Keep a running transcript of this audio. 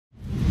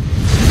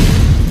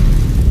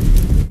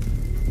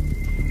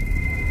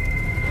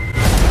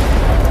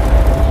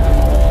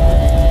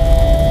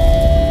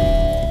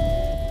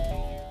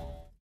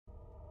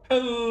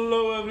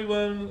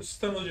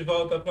estamos de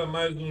volta para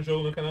mais um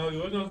jogo no canal e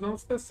hoje nós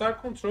vamos testar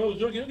Control,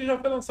 joguinho que já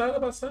foi lançado há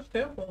bastante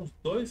tempo, uns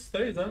 2,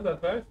 3 anos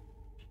atrás,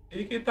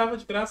 e que estava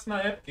de graça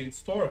na Epic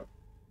Store.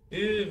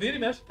 E vira e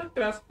mexe tá de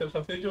graça, pelo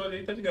só de olho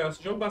aí tá de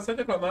graça. Jogo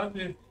bastante aclamado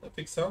de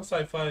ficção,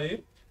 sci-fi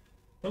aí.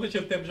 Nunca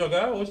tive tempo de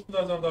jogar, hoje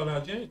nós vamos dar uma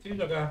olhadinha aqui,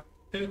 jogar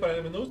 30,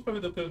 40 minutos para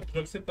ver do que o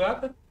jogo se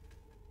trata.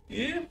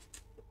 E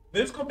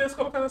ver se compensa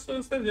colocar nas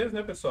suas TVs,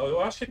 né, pessoal? Eu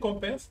acho que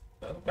compensa,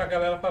 a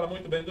galera fala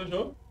muito bem do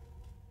jogo.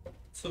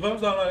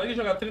 Vamos dar uma olhada e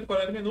jogar 30,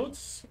 40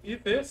 minutos e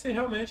ver se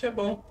realmente é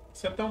bom.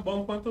 Se é tão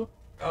bom quanto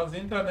as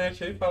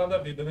intranet aí fala da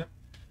vida, né?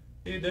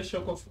 E deixa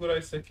eu configurar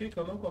isso aqui, que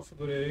eu não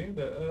configurei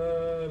ainda.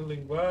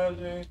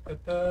 Linguagem,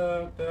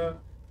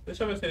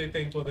 Deixa eu ver se ele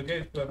tem em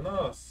português para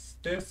nós.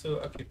 Texto,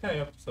 aqui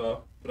tem, ó,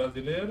 pessoal.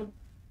 Brasileiro.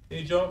 E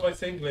idioma vai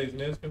ser inglês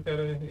mesmo, que eu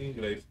quero em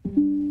inglês.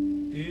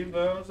 E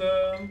vamos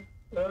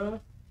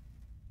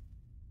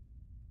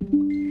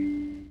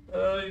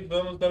e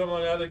vamos dar uma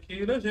olhada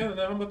aqui, legenda,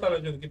 né? Vamos botar a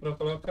legenda aqui para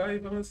colocar e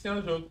vamos iniciar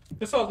o jogo.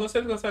 Pessoal, se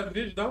vocês gostaram do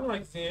vídeo, dá um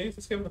likezinho aí, se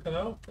inscreva no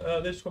canal,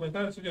 deixe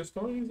comentários,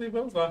 sugestões e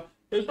vamos lá.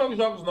 Eu jogo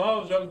jogos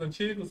novos, jogos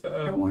antigos,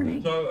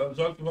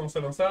 jogos que vão ser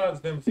lançados,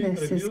 demos sim,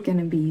 previews.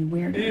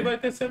 E vai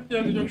ter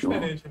sempre jogo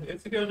diferente.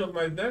 Esse aqui é o jogo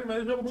mais velho, mas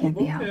é um jogo muito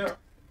bom, que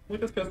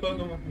muitas pessoas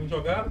não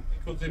jogaram,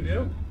 inclusive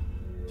eu.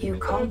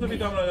 Então eu resolvi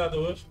dar uma olhada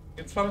hoje.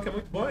 Eles falam que é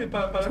muito bom e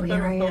parece que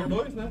vai lançar o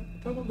 2, né?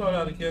 Então vamos dar uma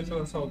olhada aqui antes de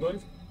lançar o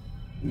 2.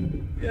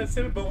 E é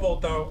sempre bom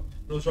voltar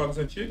nos jogos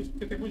antigos,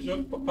 porque tem muito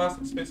jogo que passa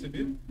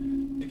despercebido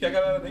e que a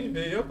galera nem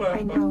vê.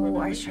 I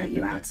know I shut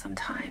you out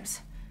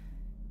sometimes.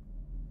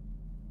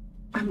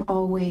 I'm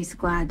always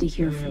glad to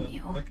hear from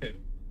you. Okay.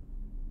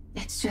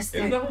 It's just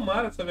Eles that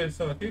arrumaram essa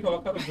versão aqui,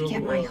 colocaram o jogo,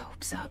 get my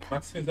hopes up.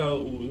 maximizar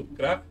o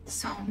gráfico.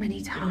 So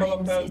many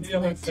times it's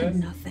led to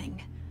nothing.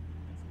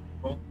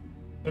 Bom,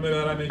 para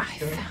melhorar a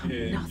medição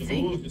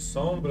de luz, de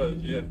sombra,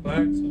 de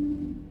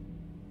reflexo.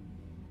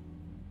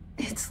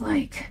 It's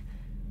like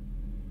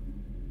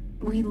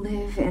we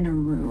live in a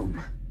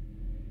room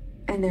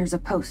and there's a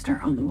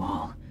poster on the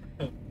wall.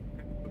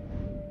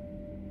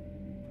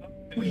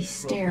 We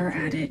stare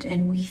at it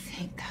and we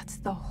think that's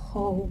the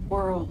whole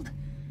world.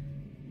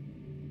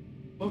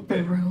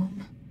 The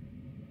room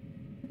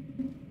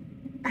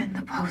and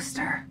the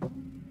poster.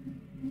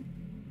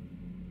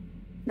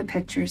 The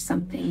picture's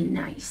something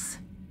nice.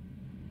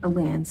 A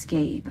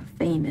landscape, a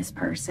famous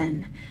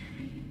person.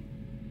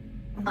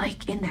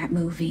 Like in that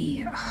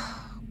movie,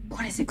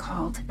 what is it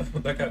called?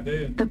 Da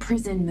cadeira. The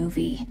prison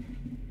movie.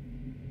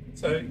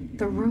 Sei.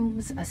 The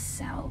room's a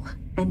cell,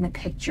 and the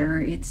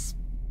picture, it's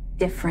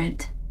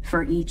different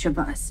for each of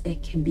us.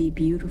 It can be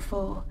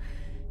beautiful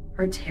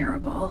or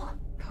terrible,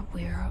 but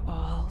we're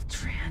all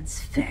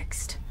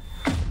transfixed.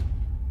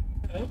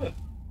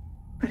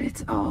 But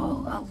it's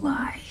all a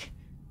lie.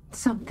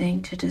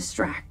 Something to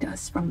distract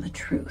us from the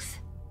truth.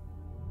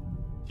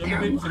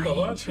 They're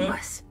lying to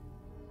us.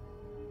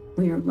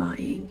 We're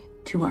lying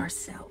to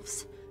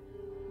ourselves.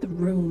 The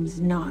room's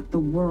not the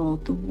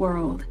world. The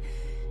world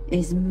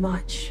is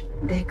much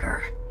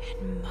bigger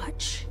and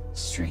much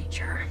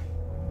stranger.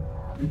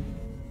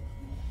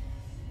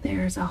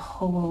 There's a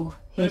hole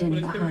hidden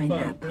behind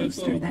that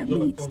poster that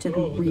leads to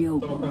the real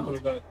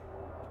world.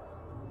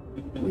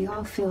 We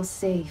all feel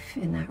safe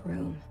in that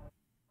room.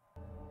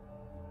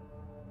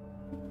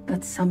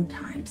 But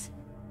sometimes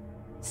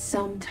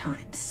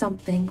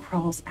something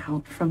crawls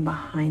out from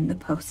behind the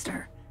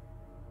poster.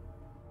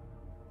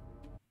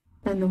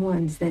 And the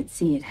ones that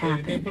see it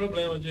happen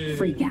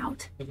freak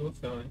out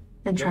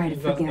and try to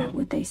forget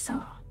what they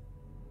saw.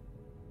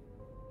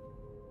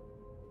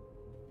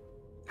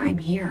 I'm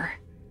here.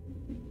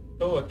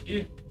 Estou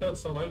aqui,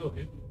 tradução mais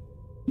horrível.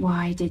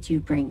 Why did you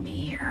bring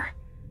me here?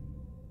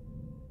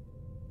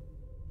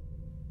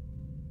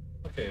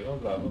 Ok,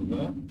 vamos lá.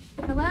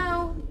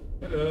 Hello?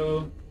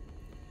 Hello.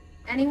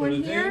 Anyone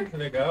Menuzinho, here?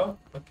 legal,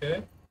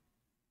 ok.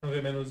 Vamos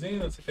ver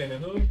menuzinho, se tem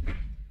menu.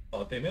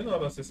 Ó, tem menu,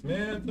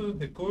 abastecimento,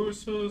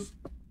 recursos,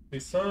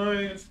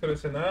 missões,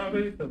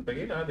 colecionáveis. Eu não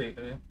peguei nada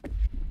ainda, né?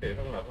 Ok,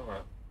 vamos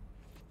lá.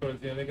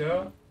 Corzinha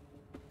legal.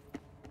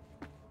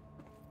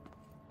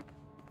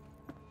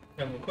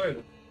 Tem alguma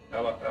coisa?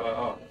 Ela,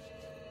 ó.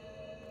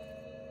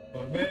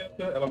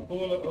 Movimento, ela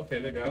pula. Ok,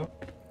 legal.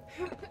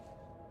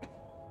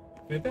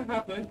 Vem até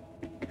rápido, hein?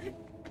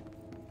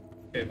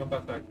 Ok, vamos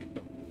passar aqui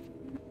então.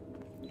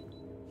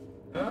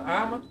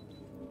 Arma.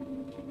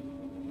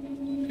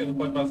 Porque não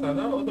pode passar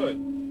não, ô doido?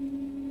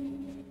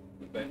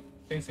 Tudo bem.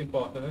 Quem se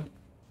importa, né?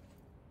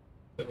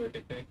 Deixa eu ver o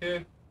que tem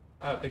aqui.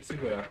 Tem que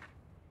segurar.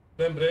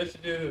 Lembrete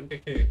de... O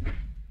que é?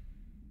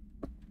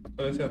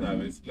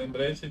 Colecionáveis.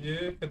 Lembrete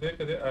de... Cadê?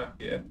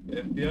 Aqui é.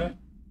 FBI.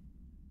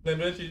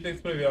 Lembrete de ter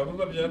que proibir. Alguns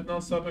objetos não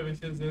são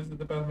permitidos nesse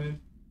departamento.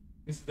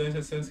 Incidentes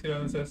recentes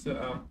criaram acesso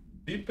a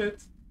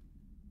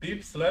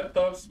Beeps,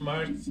 laptops,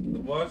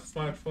 watch,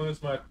 smartphone,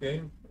 smart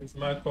game,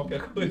 smart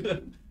qualquer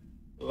coisa,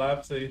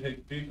 lápis aí,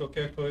 repeat,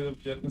 qualquer coisa,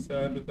 objeto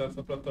necessário,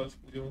 apresentação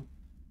protótipo de um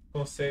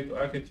conceito,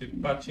 arquetipo,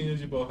 patinhos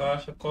de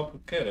borracha, copo,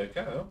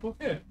 caramba, por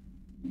quê?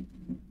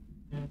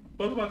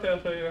 Quando o material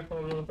chegar com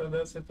o jogo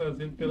deve ser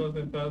trazido pelas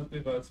entradas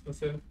privadas. Se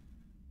você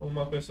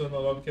Uma pessoa no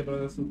lobby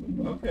quebrando essa...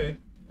 Ok.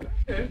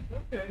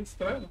 Ok.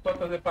 Estranho. Não pode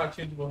fazer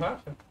patinho de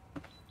borracha?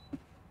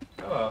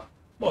 Olha lá.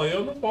 Bom,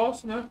 eu não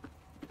posso, né?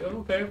 Eu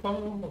não tenho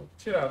como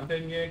tirar. Não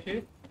tem ninguém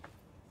aqui.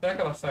 Será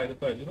que ela sai do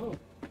prédio de novo?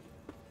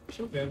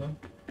 Deixa eu ver, né?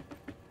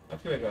 Olha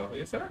que legal.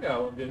 Esse é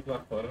legal, o ambiente lá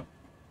fora.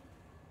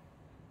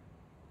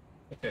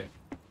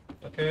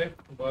 Ok,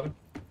 bora.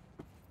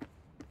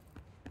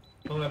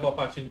 Vamos levar o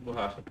patinho de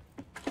borracha.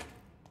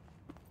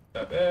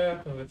 Tá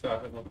aberto, vamos ver se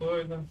acha alguma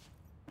coisa.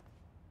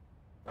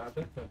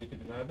 Nada, não vi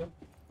de nada.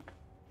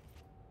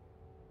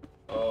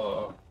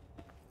 Ó.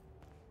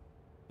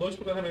 Hoje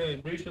por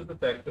contaminação, breaches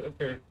detected.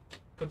 Ok.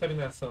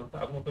 Contaminação,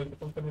 tá? Alguma coisa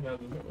contaminada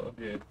no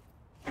ambiente.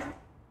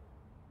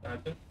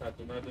 Nada.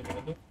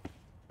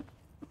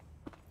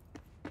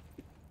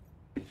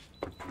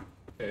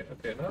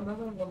 Ok. Não,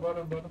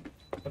 vambora.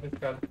 Tá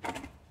escada.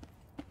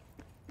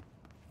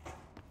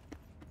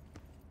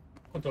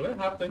 O controle é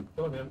rápido, hein?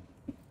 Pelo menos.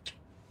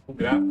 O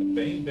gráfico é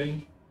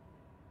bem.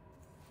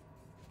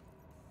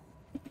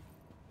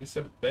 Isso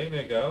é bem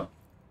legal.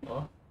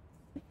 Ó.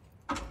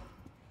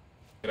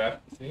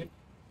 Gráfico, sim.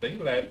 Bem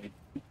leve.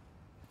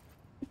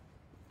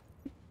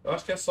 Eu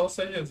acho que é só o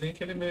CGzinho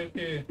que ele meio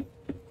que...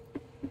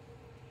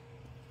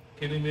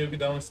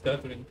 dá um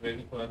stuttering de vez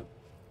em quando.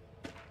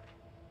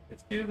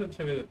 Pesquisa,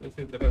 deixa eu ver.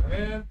 Pesquisa de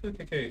departamento. O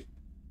que é isso?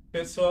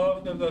 Pessoal,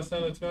 organização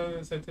eletrônica,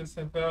 iniciativa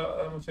central,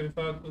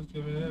 almoxarifado, custo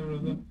de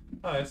membros.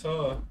 Ah, é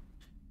só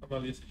uma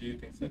lista de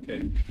itens,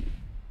 ok.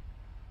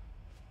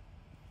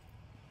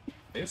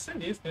 Meio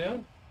sinistro,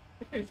 né?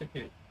 O que é isso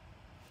aqui?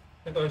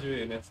 Negócio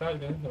de mensagem,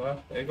 né? Eu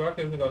acho. É igual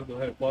aquele negócio do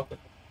Harry Potter,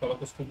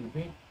 coloca os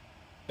tubozinhos.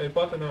 Harry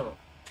Potter não.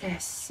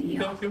 This seal.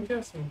 Tem um filme que é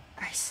assim.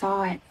 I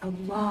saw it a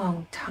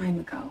long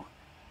time ago.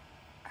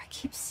 I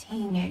keep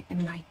seeing it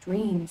in my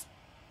dreams.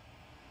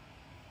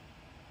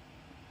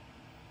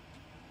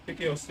 O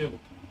que é o selo?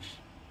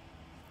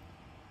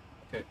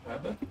 Ok,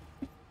 nada.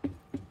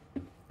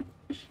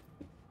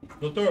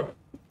 Doutor?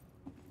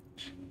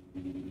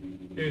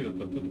 E aí,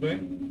 doutor, tudo bem?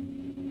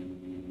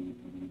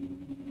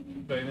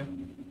 Tudo bem, né?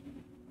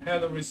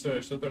 Head of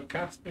Research, Dr.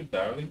 Casper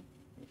Darling.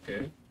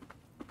 Ok.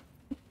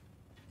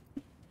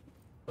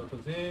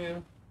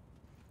 Fotozinho.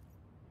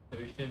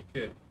 Revistinha de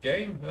quê?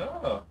 Game?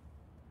 Ah!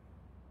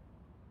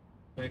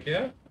 Como é que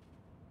é?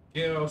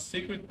 Game of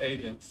Secret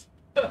Agents.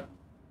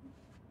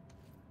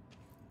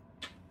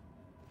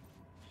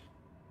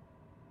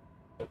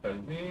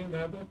 Detalhezinho,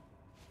 nada.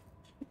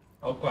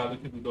 Olha o quadro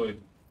aqui do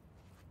doido.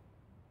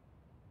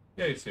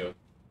 E aí, senhor?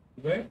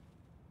 Tudo bem?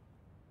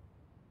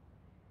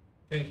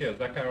 Quem que é?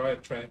 Zachariah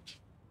Trent.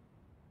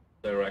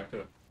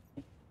 Director.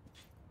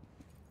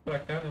 Pra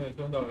cá, né? Mas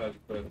vamos dar uma olhada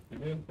pra ele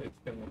primeiro, ver se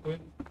tem alguma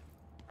coisa.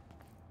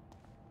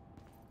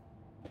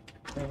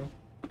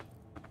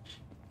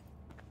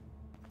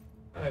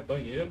 Ah, é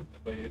banheiro. É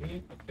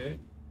banheirinho, ok.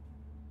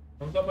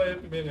 Vamos ao banheiro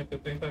primeiro, né? Porque eu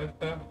tenho que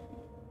tá...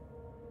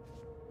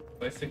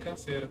 Vai ser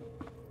canseira.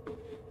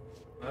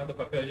 Nada,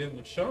 papel higiênico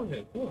no chão,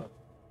 gente? Porra.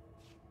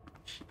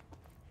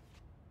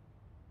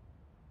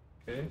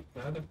 Ok,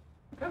 nada.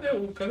 Cadê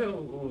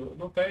o...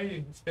 Não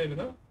tem espelho,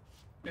 não?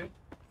 Ok.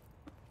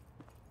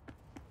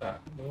 Tá,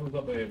 não vamos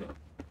ao banheiro, não.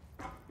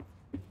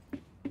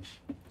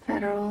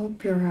 Federal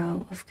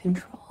Bureau of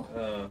Control.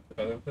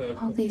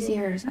 All these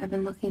years I've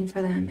been looking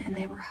for them and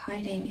they were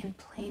hiding in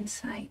plain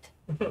sight.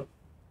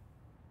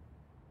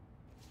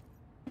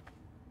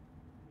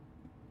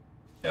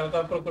 Ela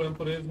tava procurando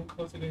por eles, nunca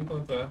conseguiu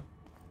encontrar.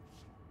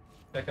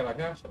 É que ela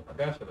agacha?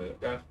 Agacha, velho,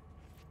 agacha.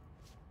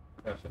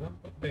 Agacha, não?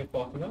 Não tem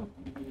porta, não?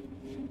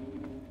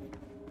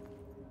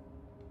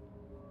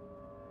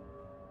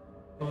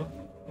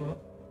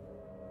 Não.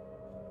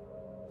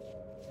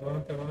 Ela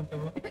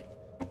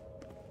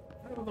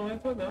não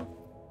entra, não.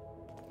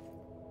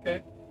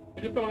 Ok.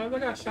 Podia pelo menos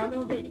agachar, né,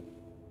 doido?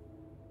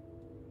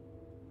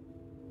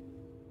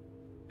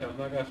 Ela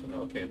não agacha,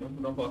 não. Ok,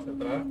 não posso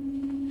entrar.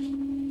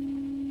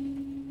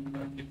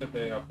 Aqui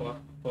também a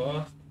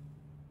porta.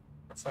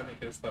 A sala em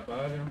que eles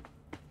trabalham.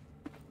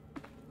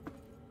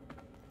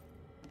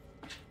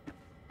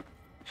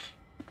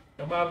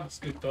 É uma área de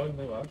escritório,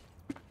 né, eu acho.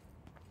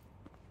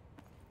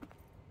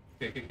 O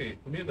que é?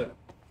 Comida?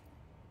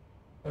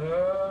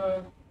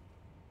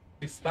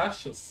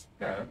 Pistachos?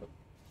 Caramba.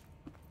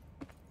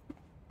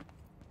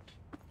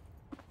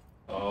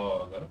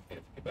 Ó, agora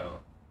fica que dá.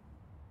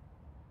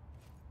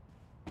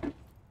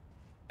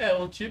 É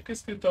um típico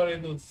escritório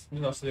aí dos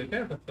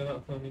 1980, se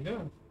não me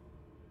engano.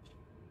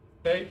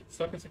 Tem,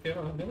 só que esse aqui é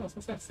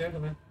 1960,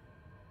 né?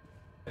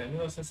 É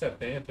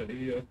 1970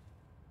 ali, ó.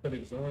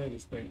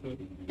 Televisões, tem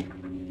tudo.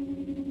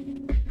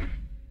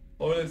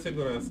 Olha de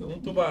segurança.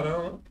 Um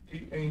tubarão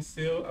em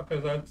seu,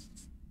 apesar de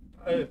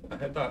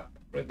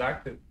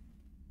redacted,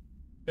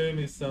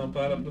 permissão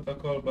para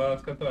protocolo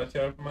básico para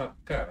atirar para matar.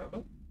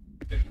 Caramba.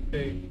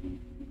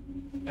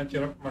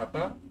 Atirar para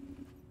matar?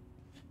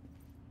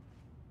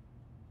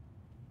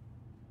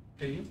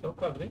 Que isso? É o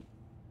quadrinho?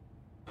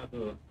 A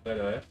do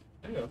Velho Oeste.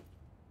 Legal.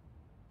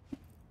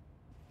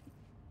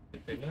 Não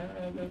tem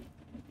nada.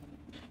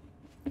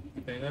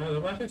 Não tem nada.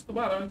 Eu acho esse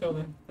tubarão então,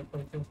 né?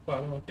 Tem uns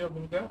tubarão aqui em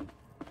algum lugar.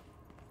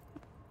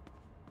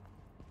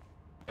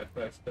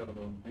 Refresh tela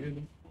no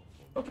vídeo.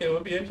 Ok, o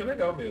ambiente é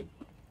legal mesmo.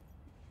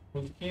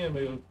 Musiquinha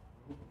meio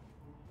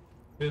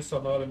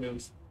sonora, meio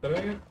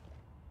estranha.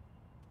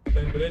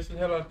 Lembrete de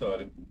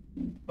relatório.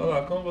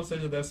 Olá, como você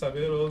já deve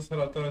saber, os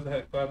relatórios da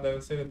Record devem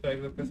ser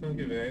entregues até semana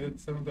que vem. Ainda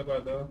estamos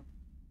aguardando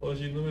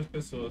hoje inúmeras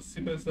pessoas.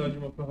 Se precisar de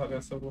uma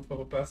prorrogação, por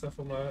favor, passe a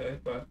formulário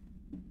Record.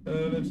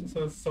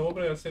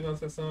 Sobre a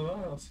sessão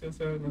lá, se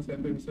você não ser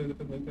permissão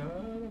independente.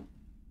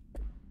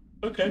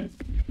 Ok.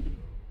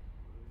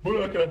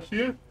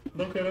 Burocracia.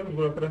 Não querendo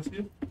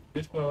burocracia.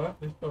 Deixa pra lá,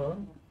 deixa pra lá.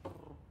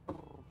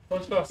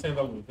 Onde está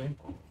acendendo a luz, hein?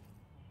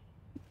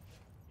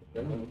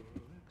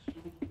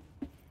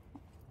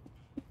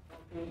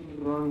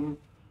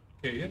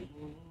 Que isso?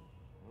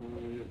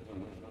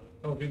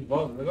 Tá ouvindo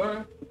vozes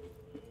agora?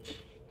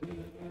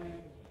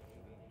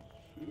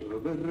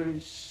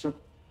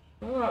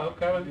 Ah, o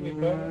cara de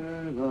guitarra.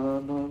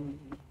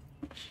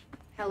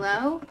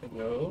 Hello?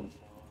 Hello?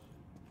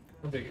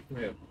 Vamos ver aqui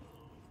primeiro.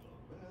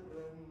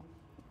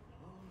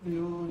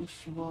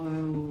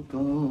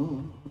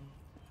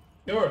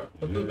 Senhor,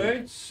 tá tudo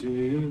bem?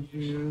 Senhor?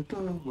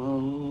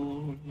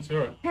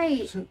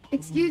 Hey,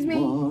 excuse me?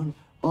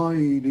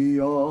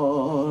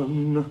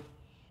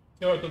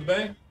 Senhor, tudo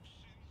bem?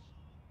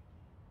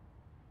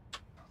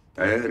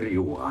 There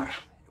you are.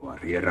 You are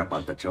here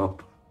about the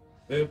job.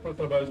 Veio pro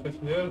trabalho de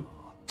faxineiro?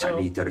 Não.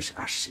 Janitor's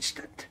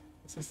assistant.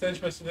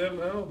 Assistente faxineiro,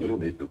 não. You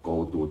need to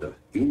go to the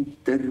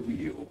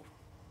interview.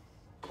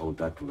 Go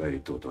that way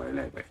to the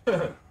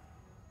elevator.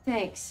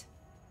 Thanks.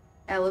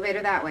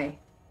 Elevator that way.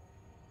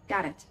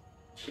 Got it.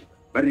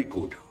 Very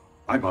good.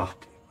 I'm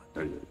Ahti,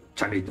 the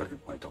janitor,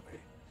 by the way.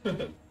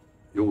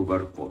 You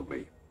work for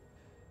me.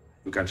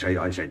 You can say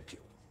I sent you.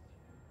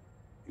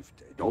 If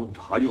they don't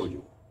hire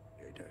you,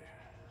 you're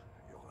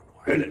no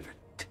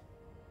relevant.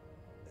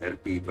 There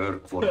be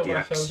work for the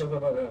axe.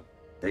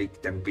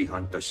 Take them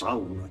behind the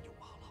sauna,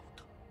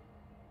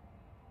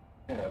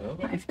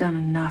 jumalauta. I've done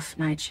enough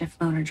night shift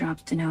loner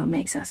jobs to know it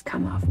makes us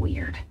come off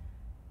weird.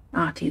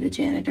 Ahti the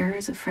janitor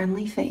is a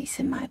friendly face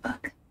in my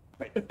book.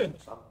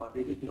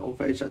 Somebody with no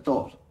face at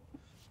all.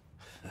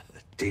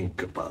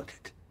 Think about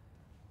it.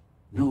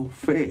 No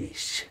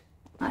face.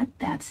 But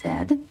that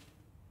said,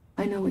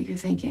 I know what you're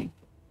thinking.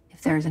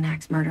 If there's an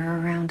axe murderer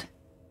around,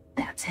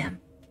 that's him.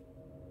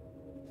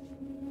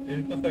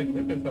 Ele consegue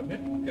ver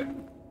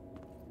pensamento?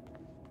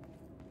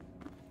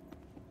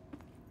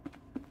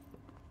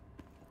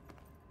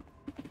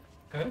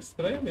 Cara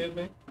estranho mesmo,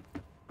 hein?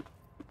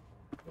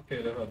 Ok,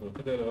 elevador.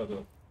 Cadê o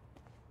elevador?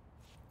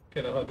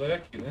 Ok, elevador é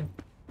aqui, né?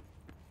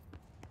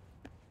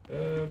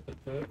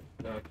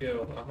 Não, aqui é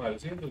o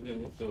armáriozinho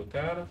do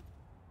cara.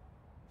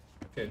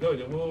 Ok,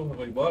 doido, eu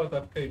vou embora,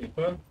 tá? Fica aí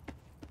limpando.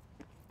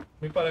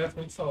 Me parece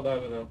muito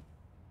saudável, não.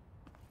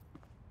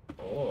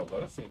 Oh,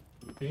 agora sim.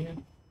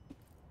 Limpinho.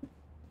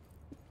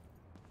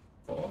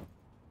 Ó.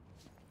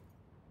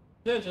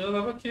 Gente, eu já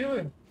tava aqui,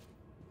 ué.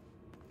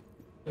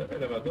 É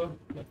elevador?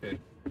 Ok.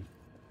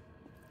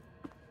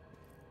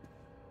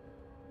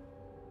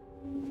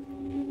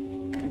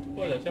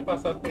 Pô, já tinha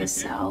passado por The aqui.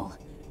 cell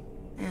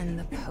and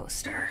the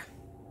poster.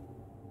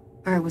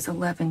 I was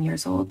 11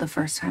 years old the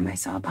first time I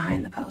saw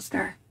behind the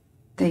poster.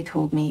 They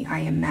told me I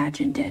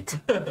imagined it.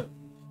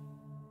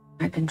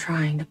 I've been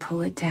trying to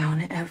pull it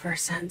down ever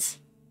since.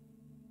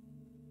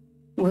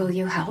 Will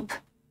you help?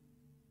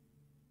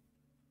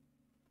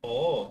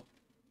 Oh.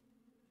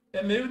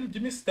 É meio de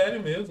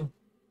mistério mesmo.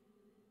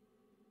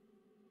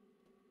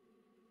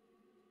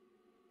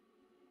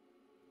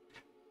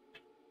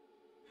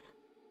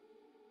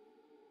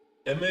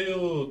 É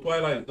meio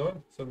Twilight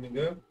Zone, se eu não me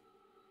engano.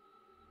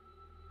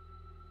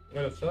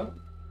 Olha só.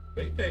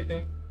 Bem feito,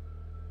 hein?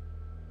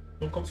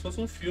 Como se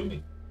fosse um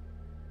filme.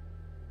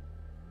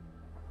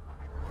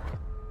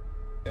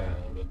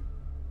 Caramba.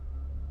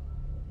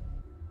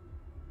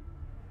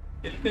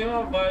 Ele tem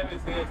uma vibe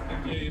assim,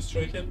 de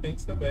Stranger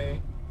Things também,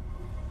 hein?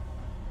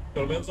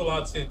 Pelo menos o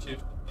lado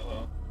científico. Olha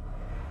lá.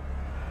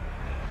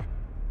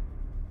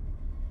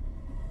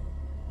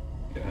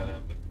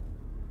 Caramba.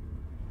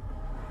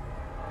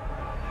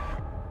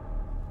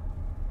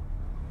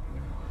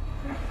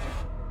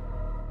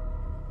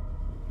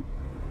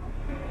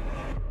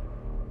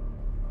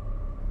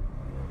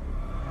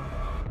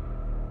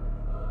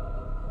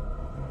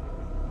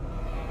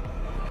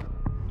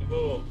 Eu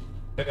vou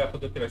pegar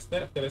tudo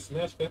telecinética, né?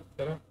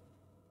 Será?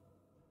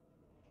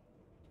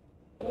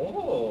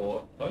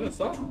 Oh, olha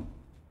só.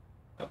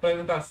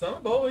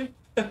 Apresentação boa, hein?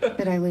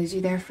 Did I lose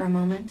you there for a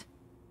moment?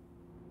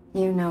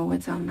 You know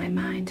what's on my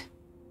mind.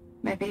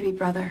 My baby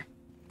brother,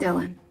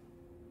 Dylan.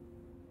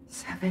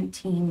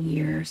 17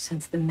 years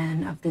since the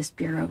men of this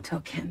bureau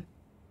took him.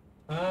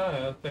 Ah,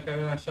 ela tá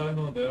querendo achar o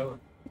irmão dela.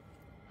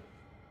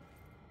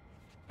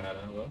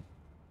 Caramba.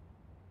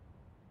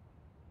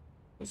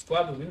 Os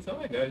quadros são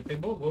legais, tem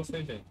bom gosto,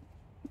 hein, gente?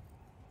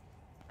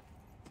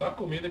 Só a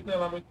comida que não é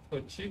lá muito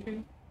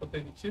chicken,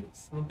 potato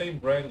chips, não tem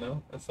bread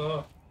não, é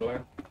só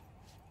blank.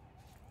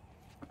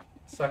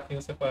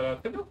 Saquinho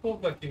separado. Cadê o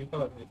povo daqui? Me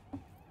fala nisso.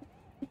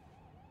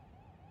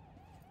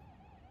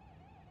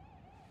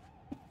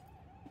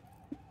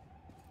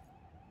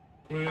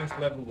 Experience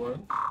level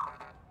 1.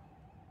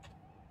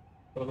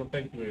 Ela não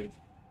tem experience.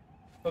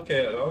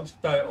 Ok,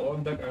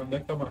 onde é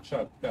que tá o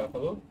machado? O cara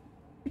falou?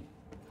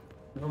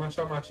 Vamos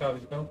achar o machado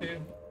então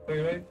que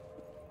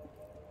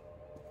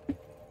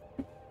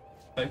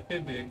vai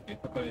perder aqui,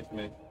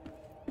 aparentemente.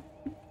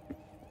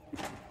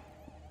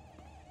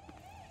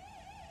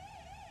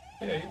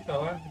 E aí, tá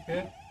lá, o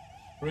que?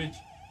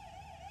 Reach.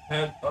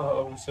 Head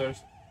of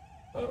Research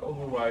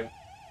Override.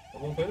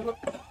 Alguma coisa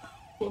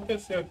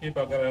aconteceu aqui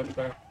pra galera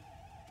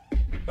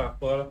tá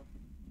fora.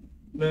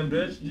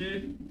 Lembrete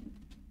de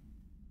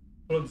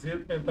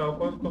produzir mental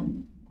quando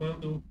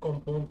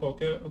compõe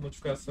qualquer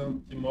notificação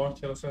de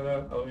morte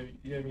relacionada ao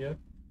IME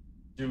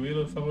de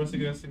Willow, por favor,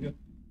 siga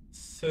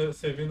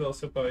servindo ao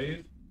seu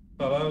país.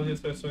 Palavras e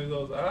expressões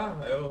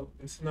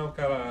ensinar o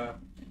cara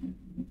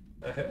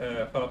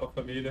a falar pra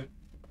família.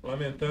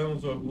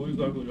 Lamentamos, orgulhos,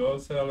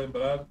 orgulhosos, será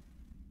lembrado.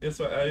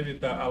 Isso é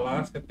evitar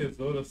Alasca,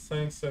 tesouro,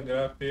 sangue,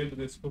 sangrar, perda,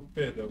 desculpa,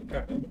 perdão.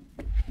 Caramba.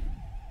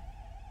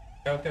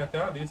 O cara tem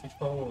até uma lista de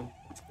como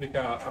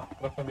explicar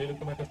pra família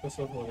como é que as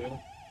pessoas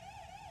morreram.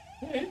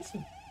 E é isso.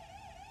 O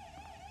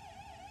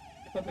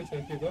que aconteceu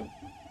aqui agora?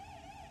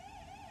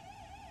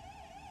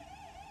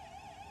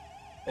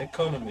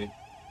 Economy.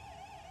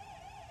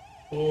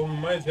 O homem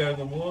mais velho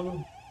do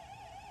mundo.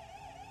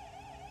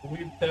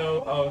 We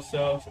tell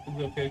ourselves it's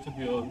okay to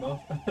be old, não?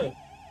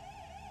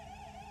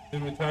 The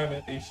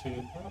retirement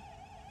issue.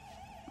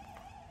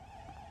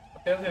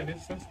 Até as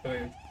revistas são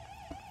estranhas.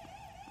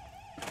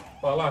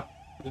 Olha lá,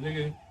 desliga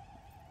aí.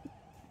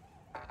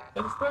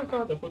 Tá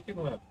destacado, por que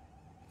não é?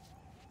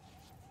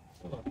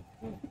 Olha lá.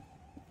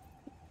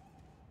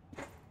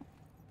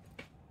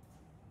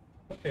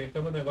 Ok,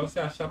 então meu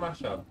negócio é achar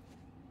machado.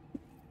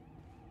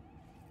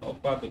 O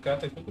quadro do cara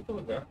tá em todo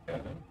lugar,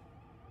 caramba.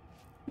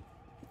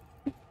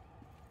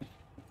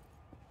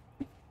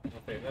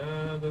 Não tem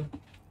nada.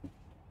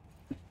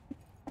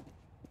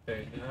 Não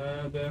tem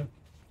nada.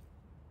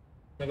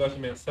 Negócio de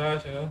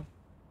mensagem, né?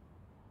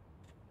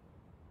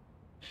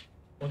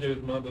 Onde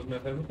eles mandam as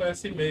mensagens? Não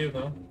conhece e-mail,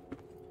 não.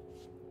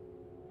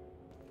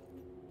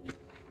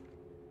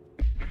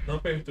 Não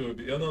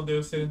perturbe. Eu não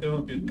devo ser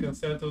interrompido.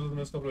 Cancele todos os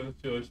meus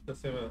compromissos de hoje, da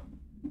semana.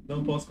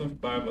 Não posso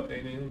confiar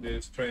em nenhum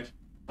deles. Strange.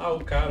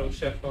 O cara, o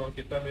chefão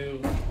aqui tá meio...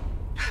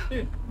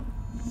 Ih.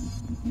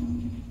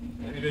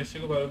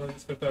 Investiga o barulho no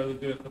escritório do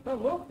diretor. Tá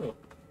louco, meu?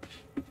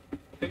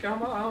 Tem que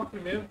arrumar a arma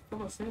primeiro.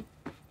 Como assim?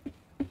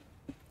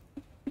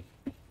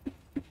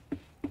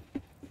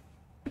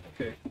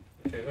 Ok,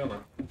 vamos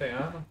lá. Não tem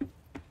arma.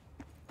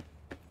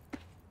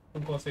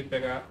 Não consigo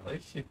pegar.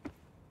 Ixi,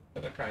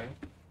 tá caindo.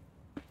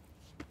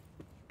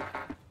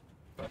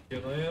 Aqui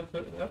não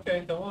entra. Ok,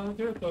 então vamos no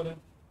diretor, né?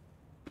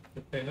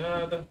 Não tem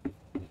nada.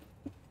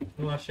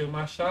 Não achei o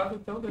machado,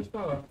 então deixa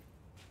pra lá.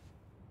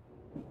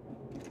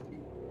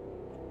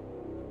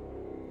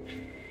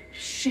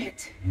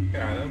 Shit.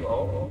 Caramba,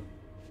 ó.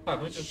 Tá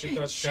muito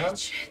difícil de cara.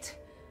 Shit.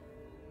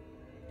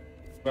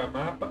 Vai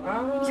mapa.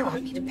 You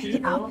want me to pick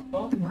it up?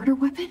 The murder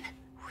weapon?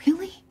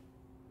 Really?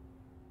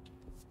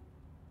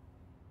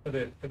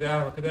 Cadê a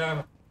arma? Cadê a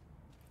arma?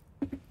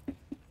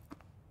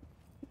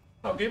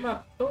 Alguém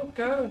matou o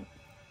cara.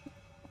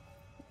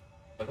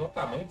 Mas olha o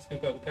tamanho do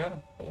escritório do cara.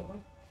 Porra.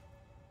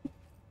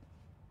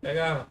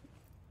 Pega a arma.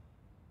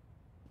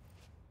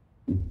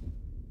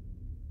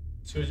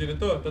 Senhor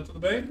diretor, tá tudo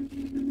bem?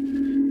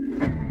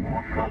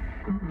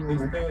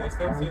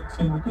 Estamos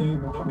sentindo que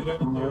não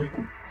virando torre.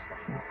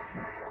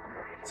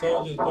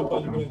 Só o diretor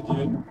pode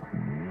brandir.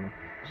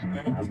 É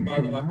a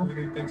espada lá que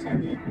ele tem que ser.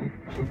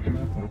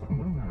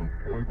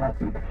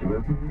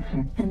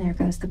 And there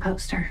goes the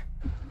poster.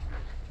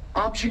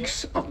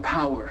 Objects of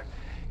power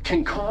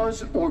can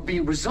cause or be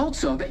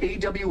results of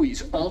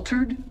AWE's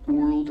altered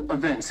world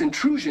events,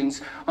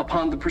 intrusions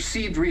upon the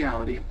perceived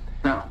reality.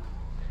 Now,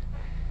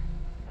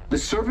 the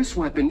service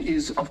weapon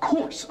is, of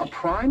course, a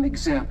prime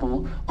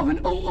example of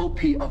an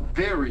OOP, a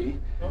very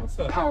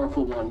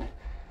powerful one.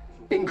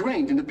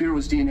 Ingrained in the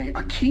Bureau's DNA,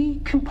 a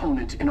key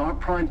component in our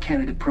prime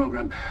candidate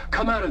program.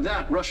 Come out of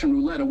that Russian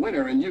roulette a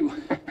winner and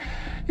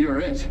you're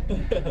it.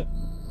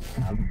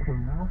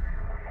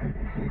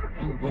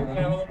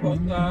 Ela não pode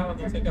dar, a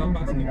não ser que ela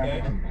passe no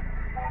teste.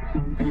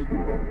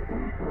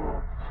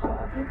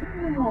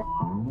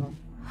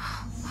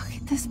 Look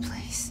at this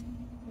place.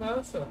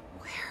 Nossa.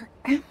 Where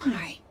am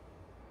I?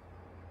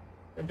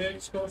 É meio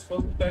que como se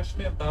fosse um teste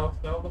mental,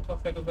 senão não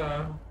consegue usar a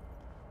arma.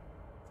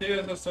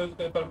 Siga as ações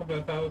para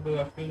completar o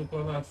desafio do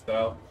plano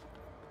astral.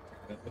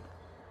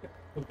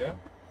 Lugar?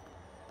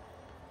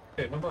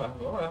 Ok, vamos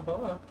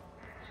lá.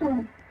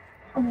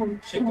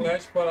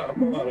 Chiclete para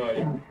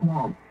Polaroid.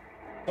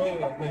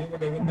 Nenhuma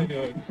das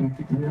anteriores.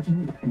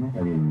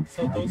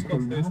 São todos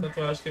conscientes da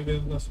tatuagem que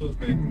vemos nas suas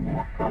mentes.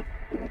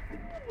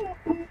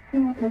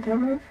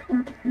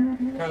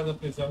 Casa da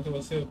prisão que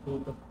você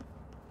ocupa.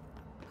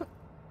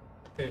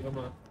 Ok,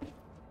 vamos lá.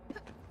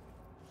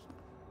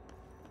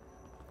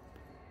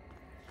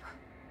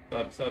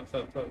 Sobe.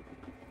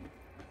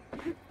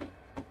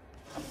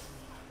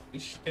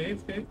 Ixi, que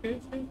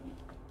isso?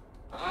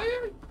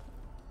 Ai.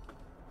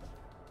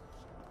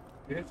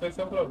 Esse vai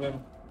ser o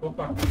problema.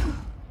 Opa.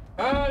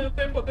 Ah, eu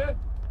tenho poder.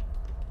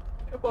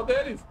 Tenho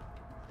poderes.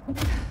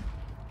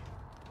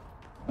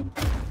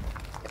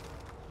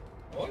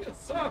 Olha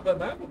só,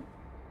 danado.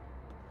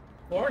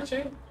 Forte,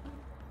 hein?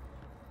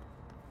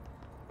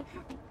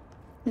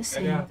 The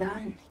same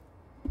gun.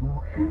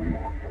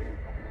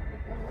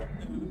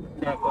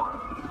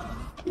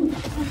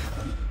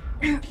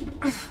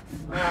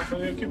 Ah, foi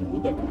meio que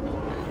muda.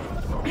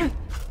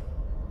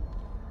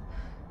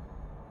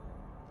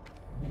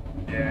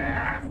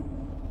 Yeah.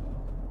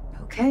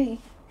 Okay.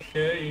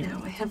 Ok.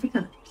 Now I have a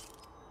gun.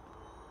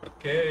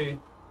 Ok.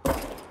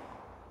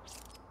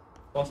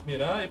 Posso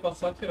mirar e posso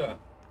só atirar.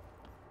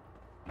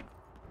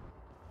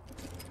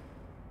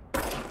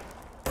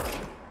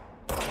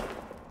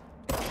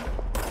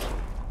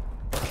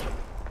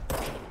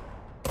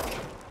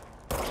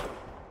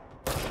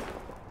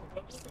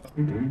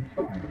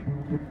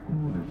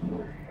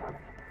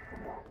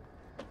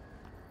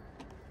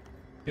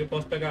 Eu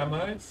posso pegar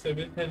mais,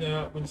 serviço de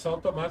regenerar munição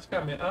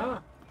automaticamente.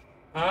 Ah!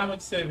 A arma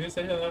de serviço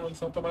regenera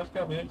munição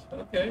automaticamente.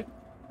 Ok.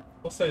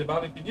 Ou seja,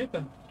 bala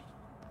infinita?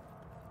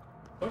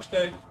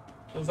 Gostei.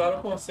 Usaram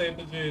o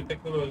conceito de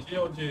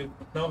tecnologia ou de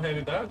não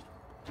realidade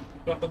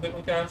para fazer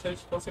com que a arma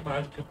fosse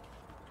mágica.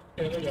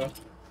 Que é legal.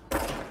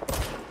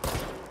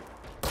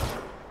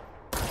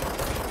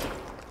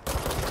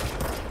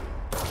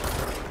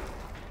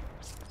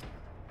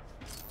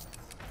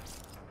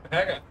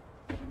 Carrega.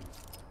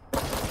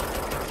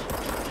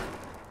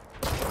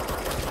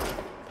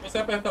 Se você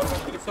apertar o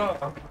botão só,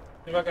 tá?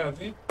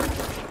 Devagarzinho.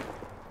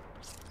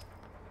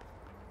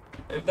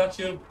 Ele dá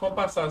tiro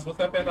compassado. Se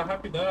você apertar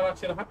rapidão, ela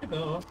atira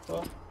rapidão, ó.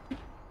 Só.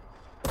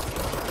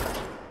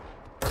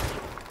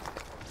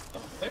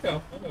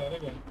 Legal, legal,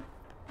 legal.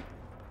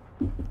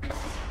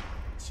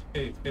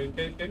 Ok.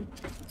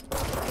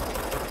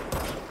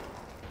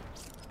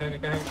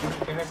 Carrega.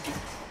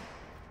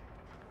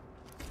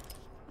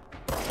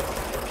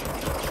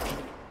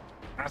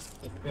 Nossa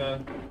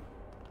senhora.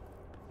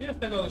 E esse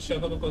negócio do chão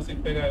que eu não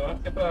consigo pegar? Eu acho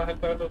que é pra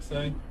recuperar meu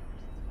sangue.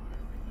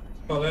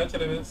 Colete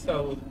elementos de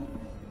saúde.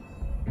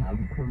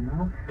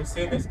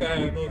 Você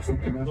descarrega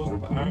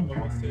nos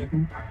armas, você.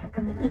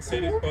 O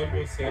conselho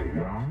escolhe você.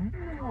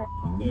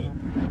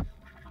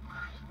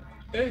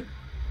 Ei!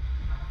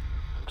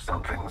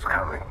 Something's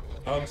coming.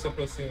 Algo se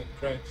aproxima,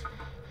 Trent.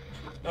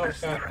 Não,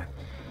 cara.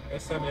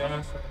 Essa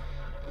ameaça.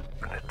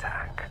 An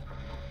attack.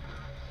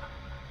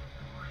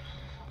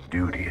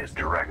 Duty as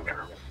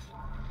director.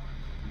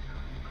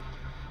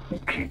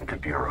 Keep the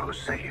Bureau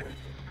safe.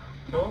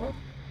 Porra.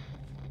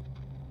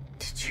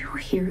 Did you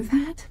hear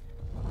that?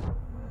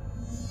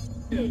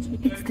 Eu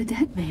escutei. It's the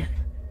dead man.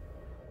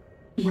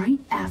 Right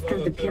after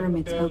the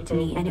pyramid spoke to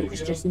me, and it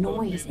was just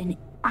noise, and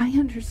I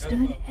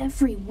understood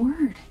every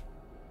word.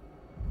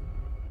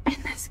 And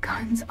this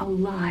gun's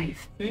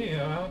alive. Sim,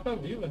 ela tá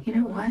viva. You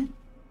know what?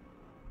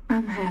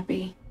 I'm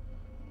happy.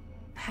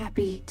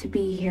 Happy to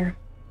be here.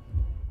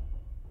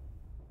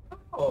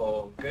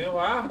 Oh, ganhou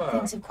arma.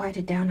 Things have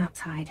quieted down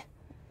outside.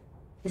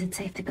 Is it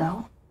safe to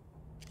go?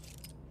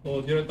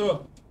 Ô,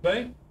 diretor,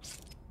 vem.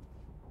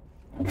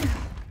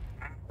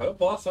 Agora eu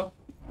posso, ó.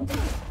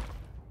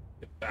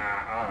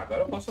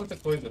 Agora eu posso fazer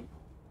coisa.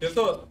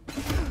 Diretor,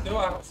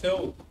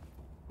 seu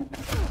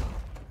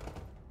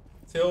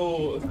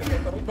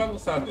tá muito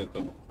bagunçado,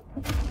 diretor.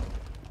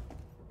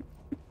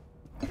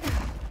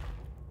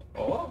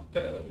 Ó,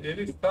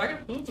 ele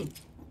estraga tudo.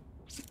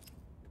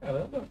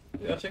 Caramba,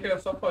 eu achei que era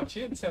só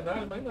fotinha de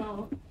cenário, mas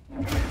não.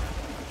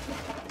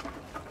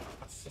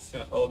 Nossa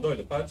senhora. Ô,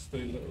 doido, para de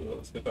destruir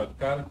o escritório do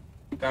cara.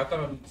 O cara tá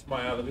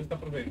desmaiado ali, tá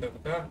aproveitando o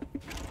cara.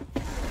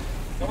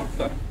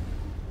 Nossa!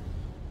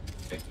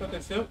 O que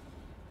aconteceu?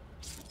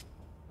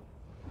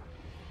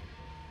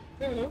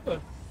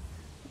 Caramba!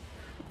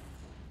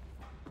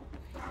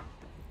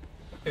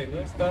 Ok,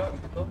 não está.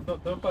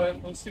 Não parece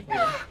muito seguro.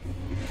 What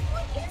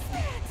is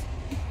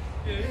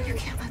that? You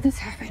can't let this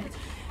happen.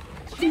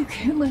 You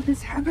can't let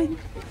this happen.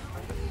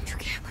 You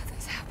can't let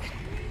this happen.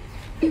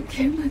 You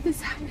can't let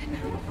this happen.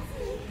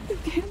 You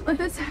can't let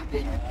this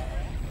happen.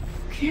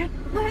 You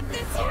can't let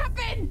this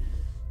happen.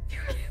 You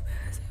can't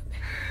let this happen.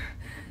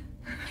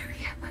 You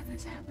can't let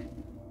this happen.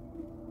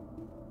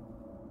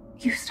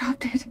 You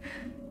stopped it.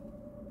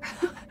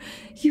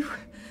 You.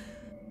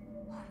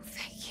 Oh,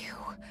 thank you.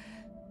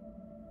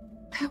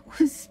 That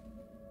was.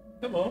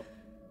 Tá bom.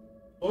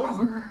 Oi.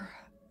 Horror.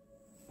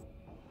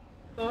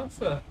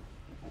 Nossa.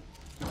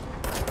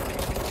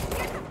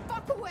 Get the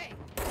fuck away!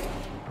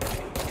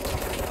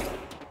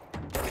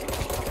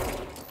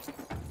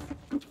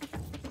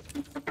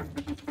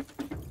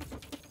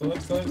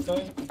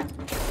 Sai.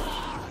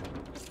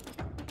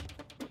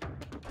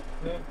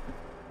 É.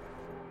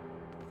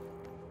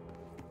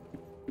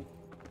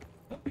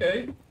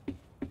 Ok.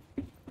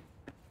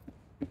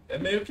 É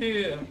meio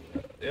que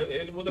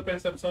ele muda a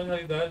percepção de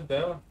realidade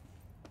dela.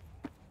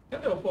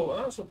 Cadê o povo?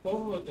 Nossa, o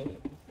povo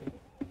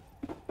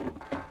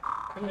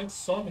realmente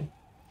some,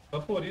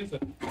 vaporiza.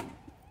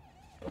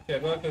 Ok,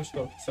 agora que eu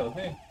estou aqui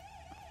sozinho.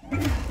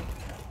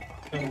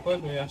 Tem alguma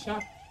coisa pra me achar?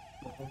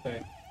 Não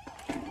tem.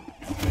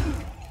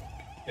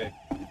 Ok.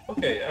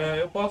 Ok,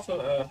 eu posso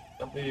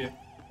abrir.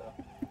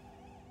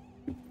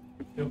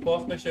 Eu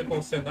posso mexer com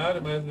o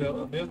cenário, mas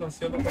mesmo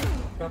assim eu não posso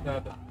ficar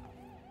nada.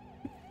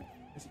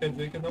 Isso quer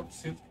dizer que eu não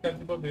preciso ficar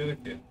de bobeira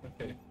aqui.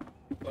 Ok.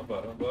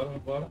 Vambora, vambora,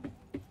 vambora.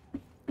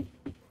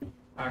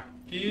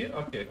 Aqui,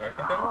 ok.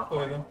 Aqui tem alguma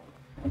coisa.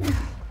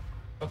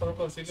 Só que eu não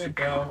consigo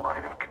entrar.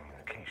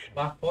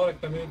 Lá fora que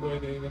tá meio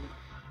doido ainda.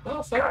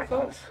 Não, sai,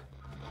 sai.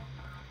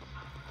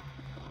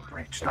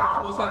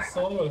 Usa a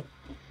sombra.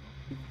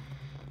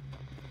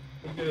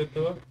 O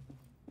diretor.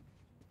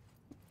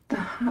 The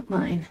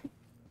hotline,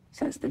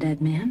 says the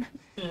dead man.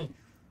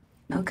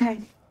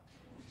 Okay.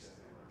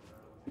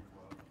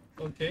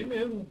 Ok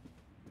mesmo.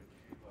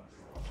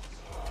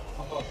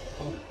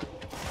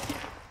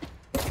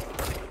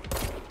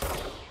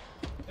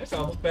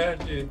 Legal, não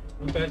perde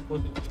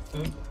ponto de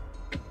distância.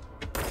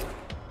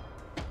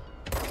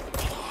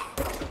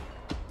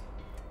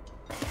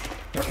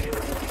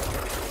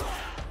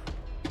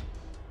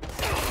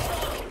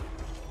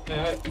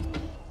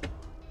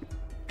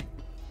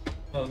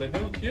 Não,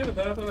 levei um tiro,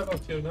 não era pra levar um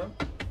tiro, não.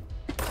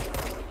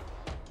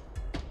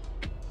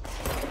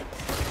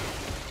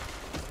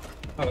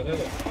 Fala, né?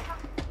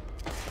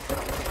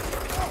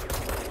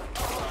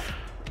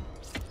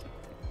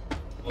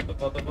 Volta,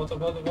 volta, volta,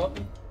 volta,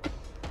 volta.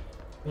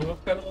 Não vou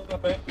ficar no mundo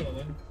aberto, não,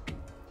 né?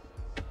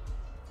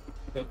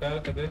 Seu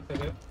cara, cadê?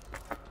 Cadê?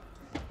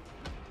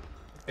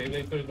 Ok,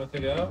 leitura de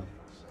material.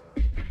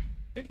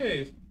 O que é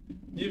isso?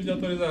 Nível de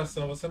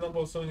autorização, você não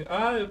possui.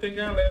 Ah, eu tenho que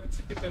ganhar leve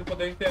isso aqui pra ele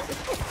poder entender.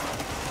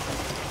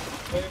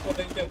 Pra ele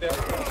poder entender.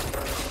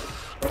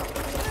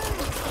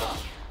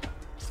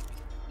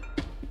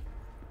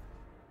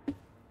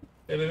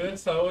 Elemento de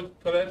saúde,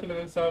 colete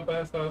elemento de saúde para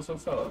restaurar a sua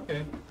saúde.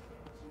 Ok.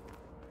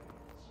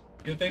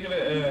 E eu tenho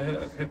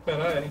que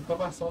recuperar a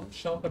informação do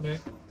chão também.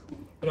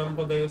 Pra não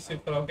poder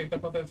decifrar o que está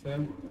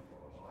acontecendo.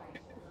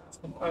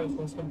 Ah,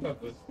 são os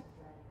computadores.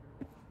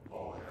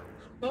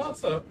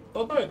 Nossa,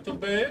 tô doido, tudo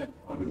bem?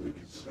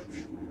 Você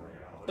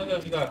deve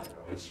ajudar?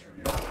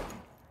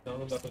 Não,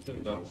 não dá pra te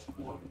ajudar.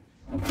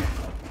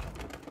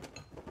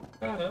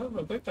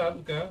 Caramba, coitado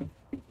do cara.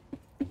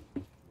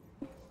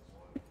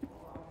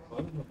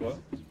 Bora, bora.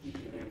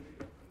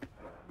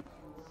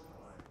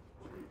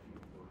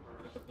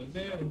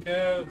 Não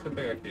quero, deixa eu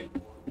pegar aqui.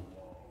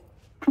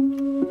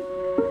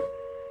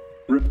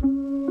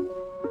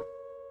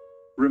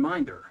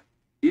 Reminder,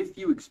 if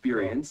you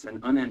experience an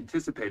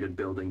unanticipated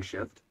building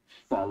shift,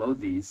 follow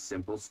these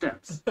simple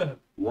steps.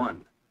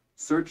 1.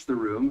 Search the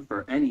room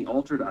for any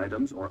altered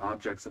items or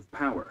objects of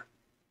power.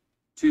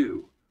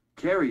 2.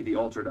 Carry the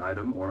altered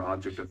item or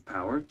object of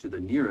power to the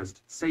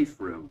nearest safe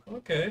room.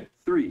 Okay.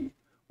 3.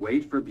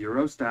 Wait for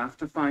bureau staff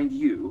to find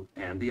you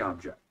and the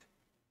object.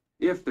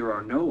 If there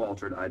are no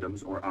altered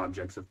items or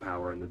objects of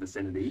power in the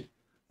vicinity,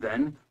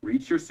 then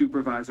reach your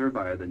supervisor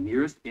via the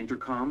nearest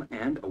intercom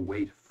and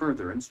await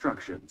further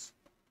instructions.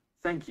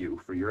 Thank you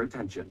for your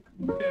attention.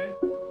 Ok.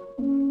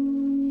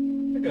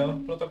 Legal,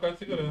 protocolo de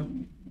segurança.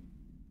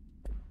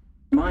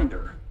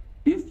 Reminder,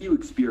 if you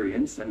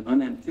experience an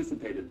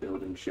unanticipated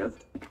building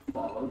shift,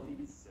 follow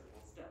these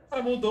simple steps.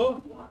 Ah,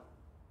 mudou.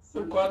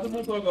 O quadro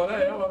mudou,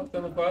 agora é ela, tá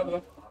no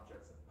quadro.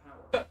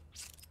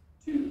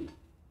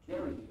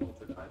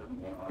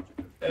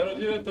 Era o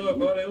diretor,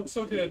 agora eu que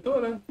sou o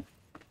diretor, né?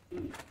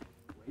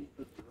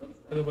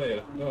 Cadê o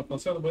banheiro? Não,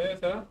 funciona o banheiro,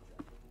 será?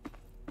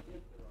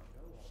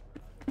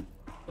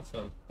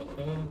 Passando.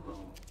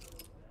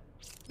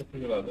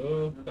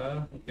 Refrigerador,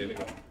 tá? Ok,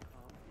 legal.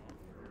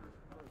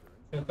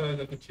 Central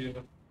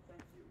executiva.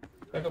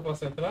 Será que eu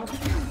posso entrar?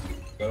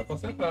 Agora eu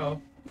posso entrar, ó.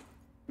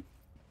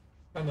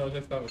 Ah não, já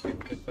estava aqui.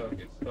 Já estava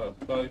aqui.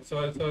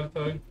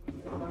 Sorry.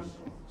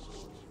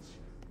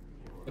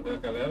 Cadê a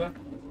galera?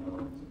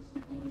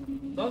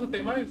 Nossa,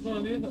 tem mais um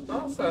ali.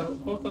 Nossa, o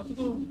povo tá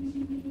tudo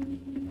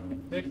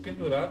meio que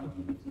pendurado.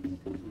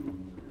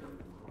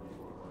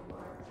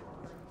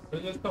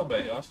 Eles estão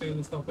bem, eu acho que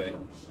eles estão bem.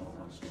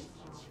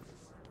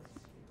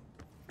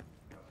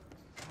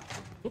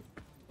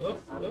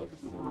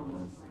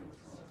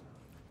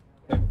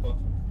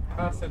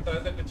 Ah, central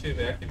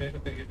executiva, é aqui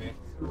mesmo que eu tenho que vir.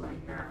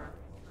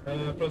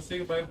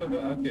 Prossiga mais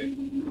para. Ok.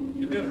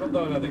 Primeiro, vamos dar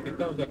uma olhada aqui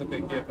então, já que eu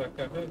tenho que ir pra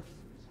cá mesmo.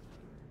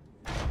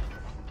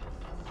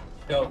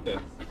 Shelter.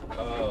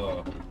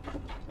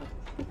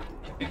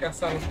 Aqui que a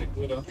sala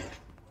segura.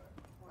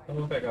 Então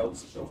vamos pegar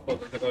os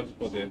pontos agora de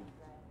poder.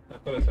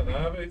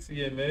 Colecionáveis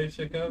e e-mails,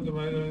 checando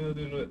mais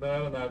na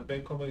aeronave,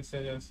 bem como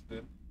incêndio antes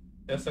de.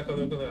 Essa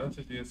coluna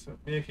antes disso.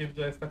 Minha equipe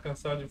já está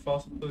cansada de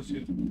falsos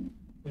positivos.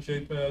 Um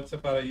jeito melhor de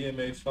separar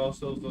e-mails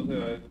falsos dos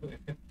reais.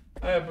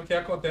 Ah, é porque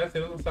acontece,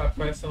 eles não sabem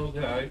quais são os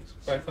reais,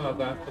 quais são as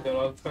armas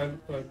poderosas,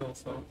 quais não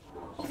são.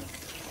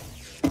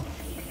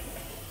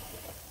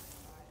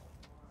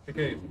 O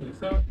que é isso?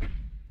 Posição?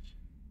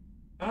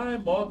 Ah, é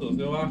modos,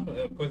 eu acho.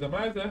 É coisa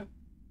mais, é?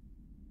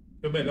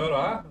 Eu melhoro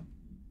a arma?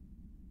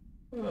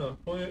 Ah,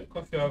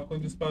 confiável, com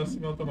disparo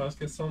semi-automático,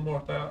 que são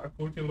mortais a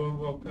curto e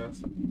longo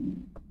alcance.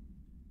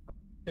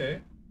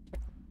 Ok.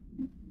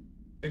 O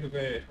que eu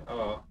ganhei? Ah,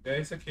 ó.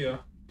 Ganhei isso aqui, ó.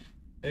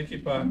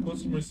 Equipar.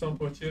 Custo de munição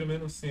por tiro,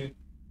 menos 5.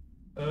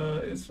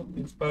 Isso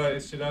para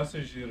estirar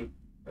seu giro.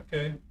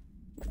 Ok.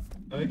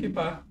 Vamos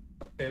equipar.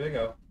 Ok,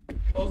 legal.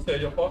 Ou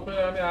seja, eu posso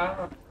melhorar minha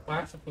arma o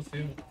máximo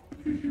possível.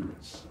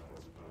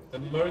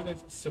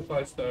 Emergency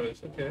Supply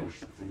Storage, ok.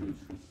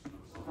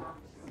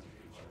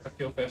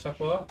 Aqui eu fecho a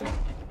porta.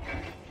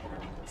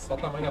 Só o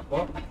tamanho da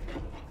porta.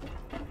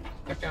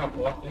 Aqui é a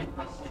porta, hein?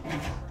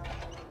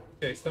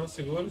 Ok, estamos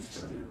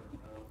seguros.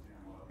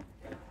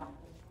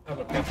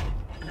 Abra a porta.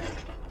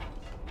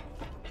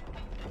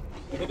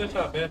 Eu vou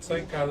deixar aberto, só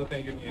em casa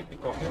tem que vir aqui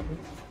correndo.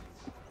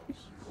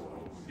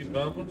 E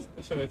vamos.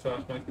 Deixa eu ver se eu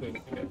acho mais coisa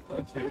primeiro.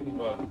 Ativo,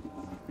 embora.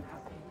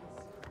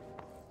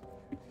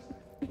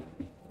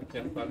 Aqui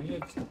é a farinha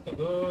dos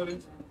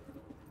computadores.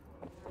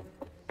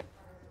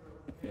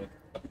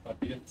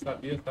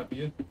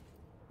 Sabia.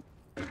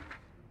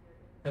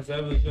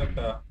 Reserva de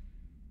jantar.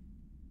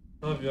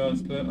 9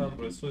 horas,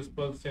 Amber, sua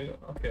esposa chega.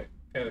 Ok,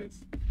 quero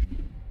isso.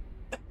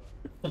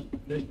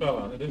 Deixa pra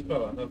lá, né? Deixa pra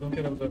lá. Nós não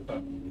queremos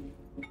jantar.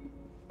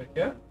 Você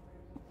quer?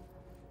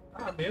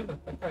 Ah, a mesa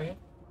tá caindo.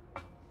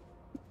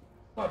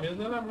 A mesa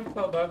não é muito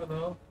saudável,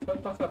 não.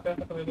 Pode passar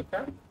perto também do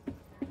carro?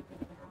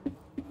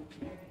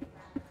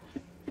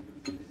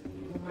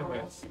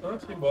 Mas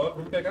antes de ir embora,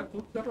 vamos pegar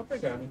tudo que dá pra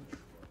pegar, né?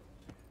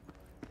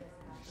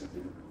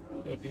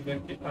 Eu vim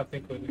daqui. Ah,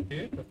 tem coisa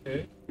aqui,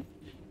 ok.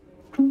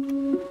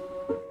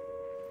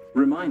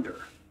 Reminder,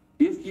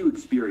 if you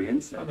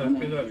experience... Ah, não,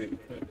 fez ali.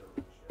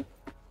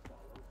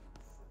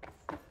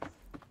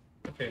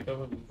 Ok,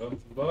 então vamos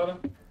embora.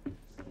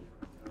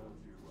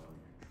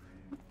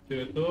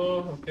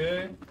 Diretor,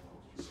 ok.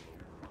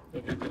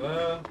 Eu vim de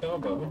lá. Então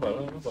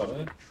vambora,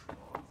 né?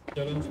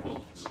 Tirando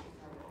tudo.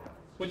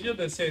 Podia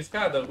descer a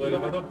escada? O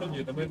elevador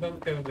podia, mas eu não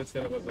quero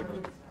descer o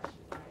elevador.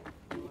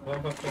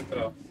 Vamos pra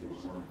central.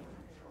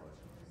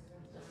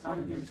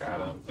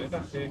 Caramba,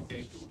 ainda feio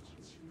aqui.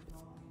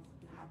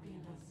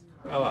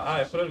 Olha lá,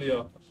 é por ali,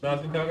 ó.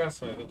 Nas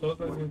interrogações, eu tô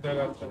nas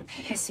interrogações.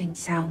 Hissing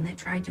sound that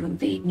tried to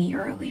invade me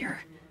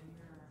earlier.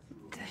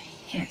 The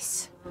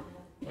hiss.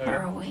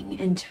 Burrowing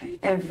into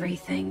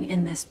everything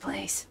in this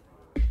place.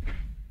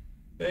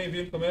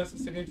 Bem-vindo, começa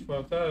da seguinte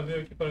forma, tá?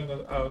 Veio aqui para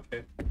nós. Ah,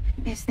 ok.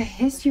 Is the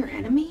hiss your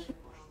enemy?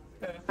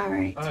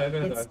 Alright, é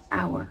verdade. it's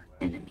our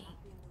enemy.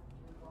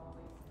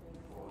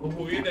 O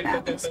ruído é que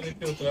tá tentando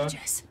infiltrar.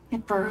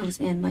 It burrows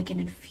in like an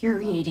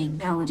infuriating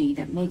melody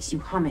that makes you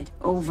hum it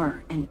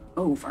over and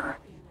over.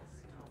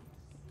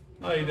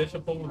 Aí, deixa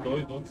o povo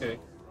doido, ok.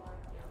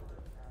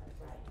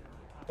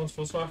 Como se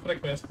fosse uma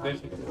frequência que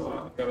deixa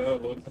a galera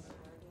louca.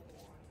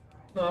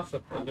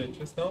 Nossa, gente,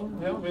 vocês estão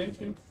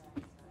realmente...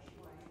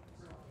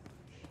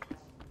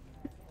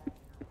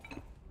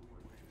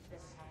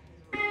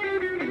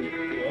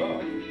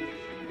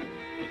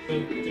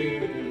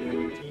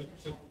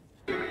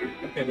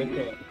 Ok,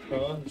 deixa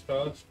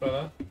pra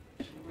lá.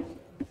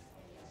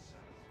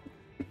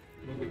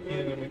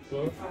 Musiquinha não é muito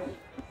boa.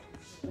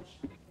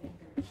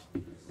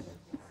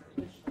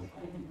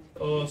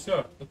 Ô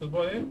senhor, tá tudo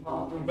bom aí?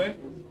 Tudo bem?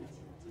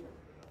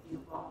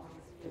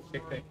 O que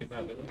tem aqui?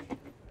 Nada, né?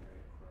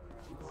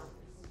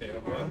 Ok,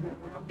 agora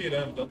a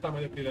pirâmide, olha o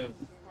tamanho da pirâmide.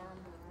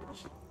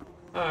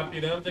 Ah, a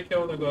pirâmide é que é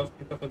o negócio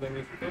que tá fazendo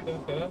isso tudo,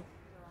 né? Será?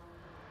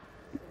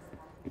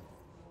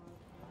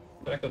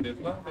 Será que eu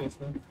desço lá?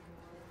 Desço, né?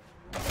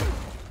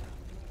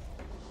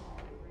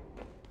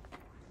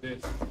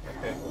 Desço,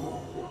 ok.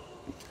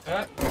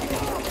 Ah!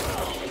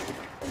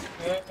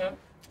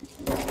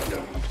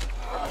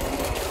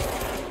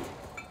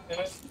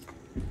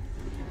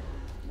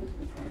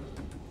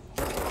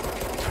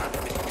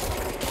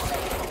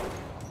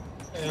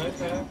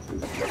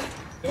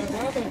 Deu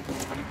nada!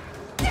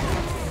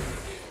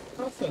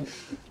 Nossa!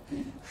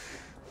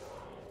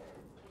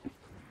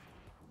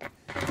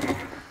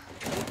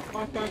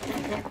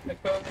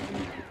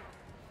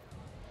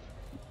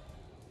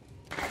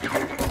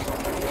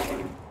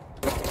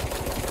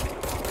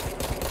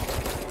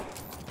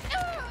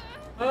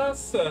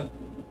 Nossa!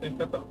 Tem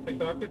que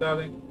tomar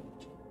cuidado, hein?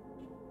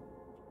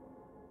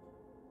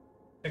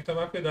 Tem que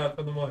tomar cuidado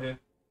pra não morrer.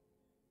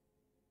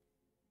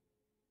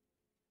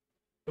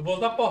 Eu vou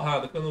usar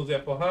porrada, que eu não usei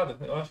a porrada.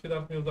 Eu acho que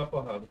dá pra me usar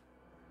porrada.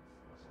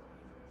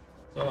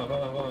 Vai lá.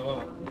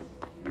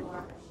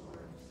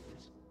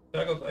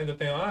 Será que eu ainda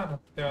tenho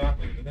arma? Tenho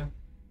arma ainda, né?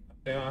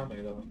 Tenho arma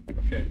ainda.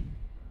 Ok.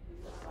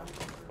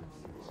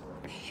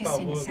 The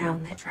hissing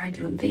sound that tried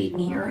to invade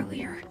me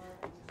earlier.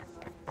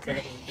 The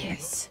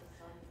hiss.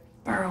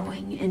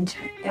 Burrowing into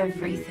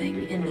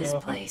everything in this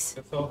place.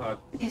 It's so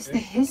hot. Is the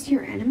hiss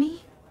your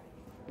enemy?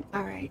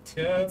 Alright,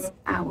 it's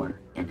our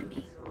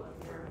enemy.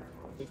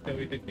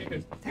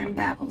 Their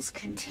babble's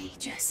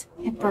contagious.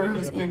 It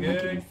burrows in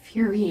like an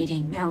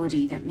infuriating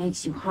melody that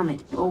makes you hum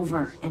it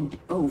over and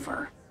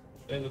over.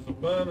 Lendas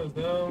urbanas,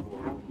 não.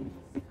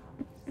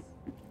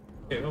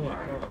 Ok, vamos lá.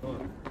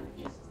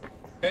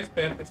 Fica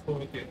esperto com esse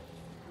povo aqui.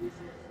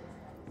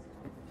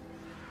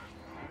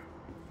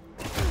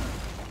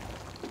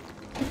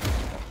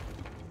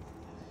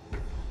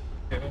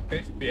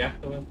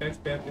 Vamos ficar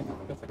esperto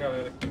com essa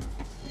galera aqui.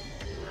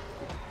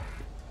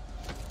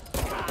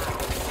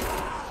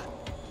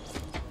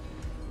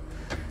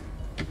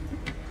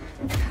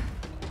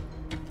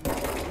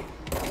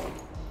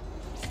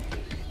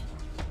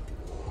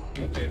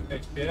 Ok, fica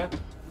de pé.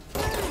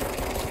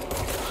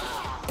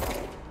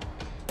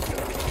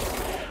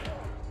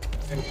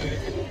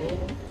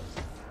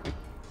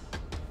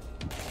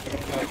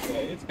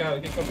 Esse cara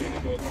aqui que é o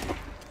perigoso.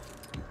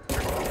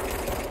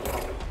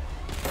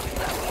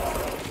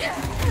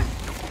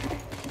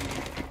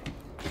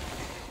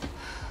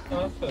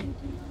 Nossa.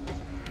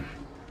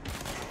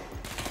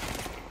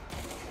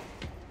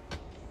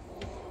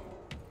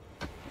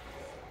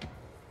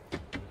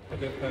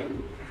 Cadê o cara?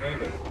 Vai,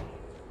 vai.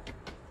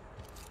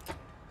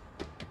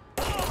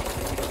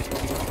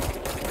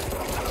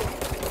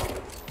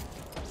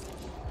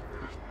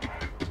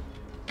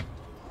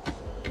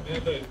 Vem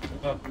daí.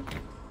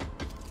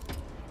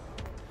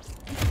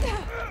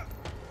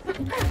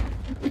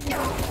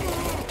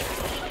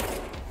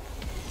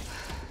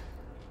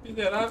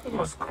 Miserável,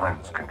 mano. O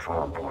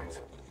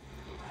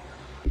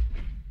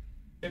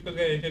que eu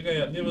ganhei? O que eu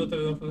ganhei? Nível de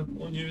autorização,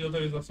 um nível de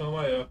autorização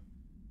maior.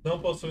 Não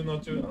possui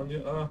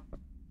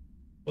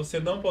você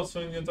não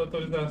possui nível de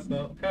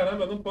autorização.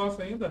 Caramba, eu não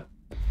posso ainda.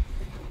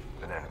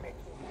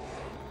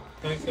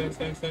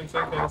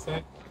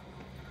 Sangue.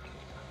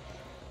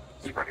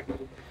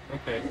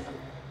 Ok.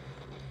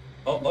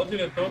 Ó, o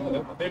diretor,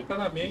 deve estar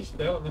na mente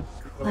dela, né?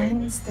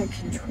 Cleanse the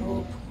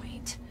control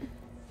point.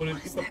 Por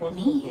isso que eu posso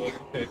Me.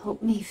 ok.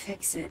 Help me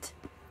fix it.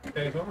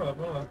 Ok, vamos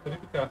lá,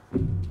 verificar.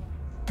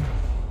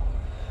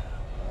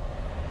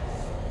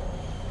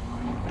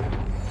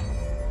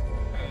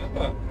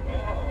 Caramba!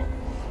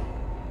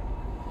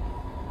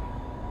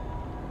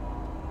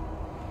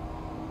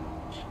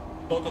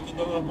 Volta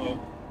tudo ao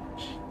normal.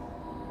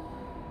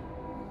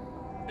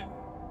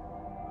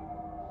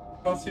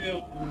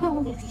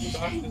 Holy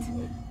shit.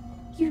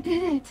 You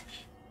did it.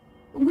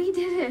 We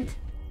did it.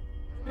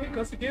 Ei,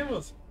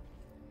 conseguimos!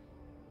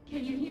 Can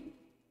you hear?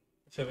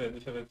 Deixa eu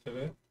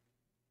ver.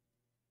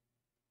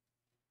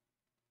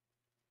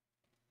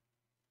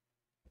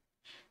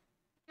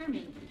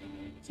 Me?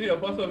 Sim, eu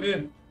posso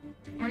ouvir.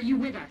 Are you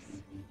with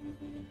us?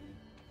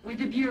 With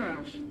the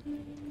Bureau?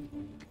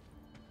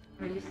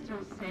 Are you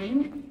still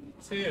sane?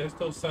 Sim, eu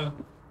estou sã.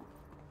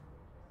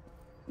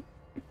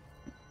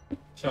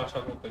 Deixa eu achar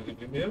alguma coisa aqui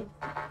primeiro.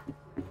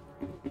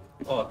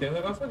 Ó, tem um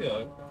negócio ali,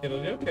 ó. Aquilo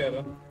ali eu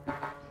quero.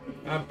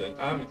 Abre.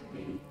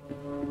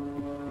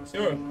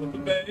 Senhor, tudo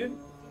bem aí?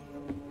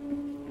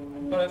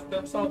 Parece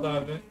tempo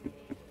saudável, hein?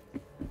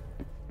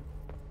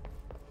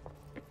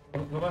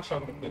 Vamos achar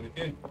alguma coisa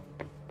aqui?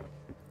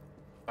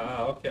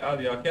 Ah, ok.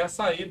 Ali, ó. Aqui é a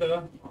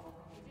saída,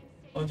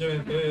 ó. Onde eu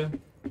entrei.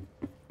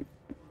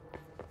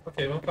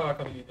 Ok, vamos falar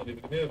com a menina ali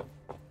primeiro.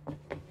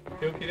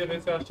 Porque eu queria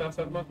ver se eu achasse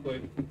alguma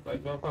coisa.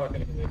 Mas vamos falar com a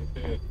menina ali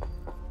primeiro.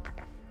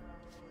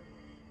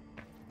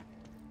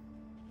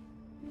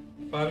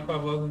 Fale com a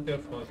voz no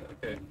telefone.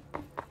 Ok.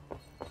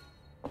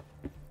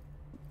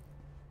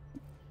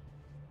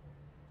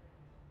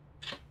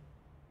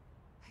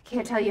 I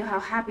can't tell you how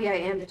happy I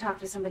am to talk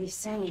to somebody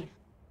sane.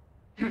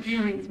 Her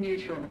feeling's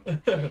mutual.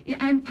 Yeah,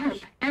 I'm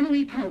Pope,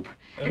 Emily Pope,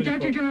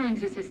 Dr.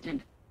 Darling's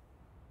assistant.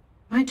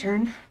 My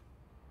turn.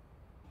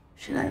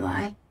 Should I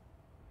lie?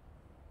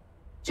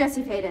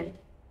 Jesse Faden.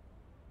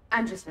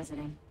 I'm just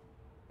visiting.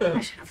 I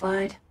should have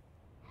lied.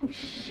 Oh,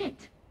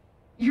 shit.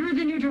 You're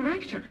the new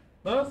director.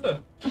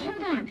 Nossa!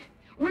 Hold on.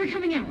 We're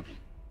coming out.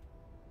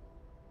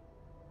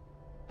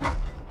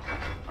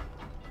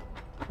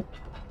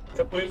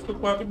 É por isso que o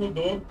quadro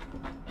mudou.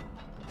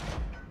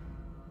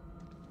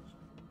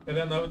 Ela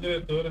é a nova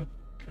diretora.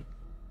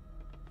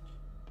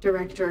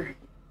 Director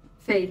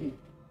Faden.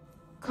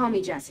 Call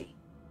me Jesse.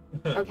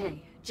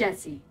 Okay,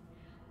 Jesse.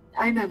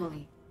 I'm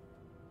Emily.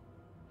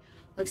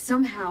 Look,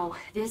 somehow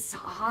this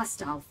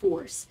hostile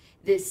force,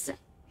 this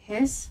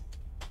hiss,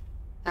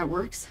 that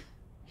works.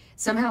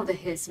 Somehow the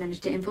hiss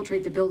managed to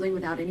infiltrate the building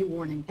without any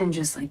warning. And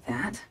just like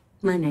that,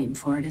 my name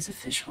for it is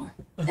official.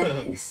 The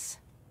hiss.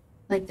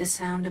 Like the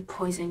sound of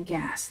poison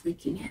gas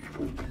leaking in.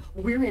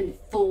 We're in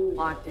full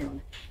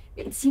lockdown.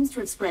 It seems to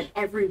have spread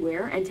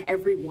everywhere and to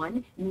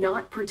everyone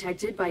not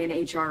protected by an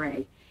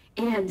HRA.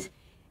 And,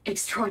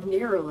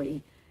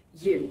 extraordinarily,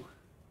 you.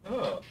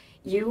 Oh.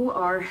 You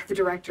are the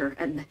director,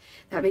 and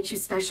that makes you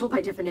special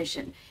by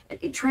definition.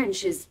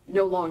 Trench is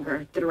no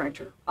longer the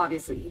director,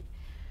 obviously.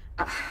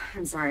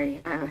 I'm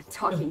sorry, I'm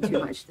talking too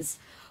much. This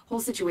whole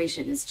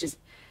situation is just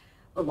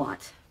a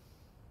lot.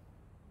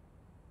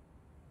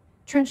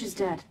 Trench is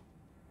dead.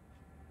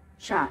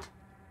 Shot.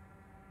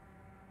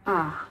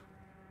 Ah.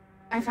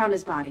 I found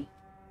his body.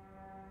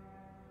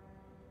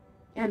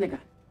 And the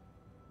gun.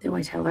 Do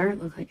I tell her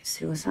it looked like a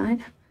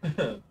suicide?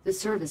 The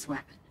service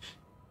weapon.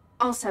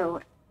 Also,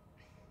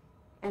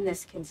 and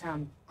this can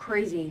sound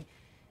crazy,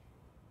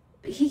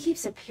 but he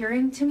keeps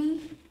appearing to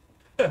me,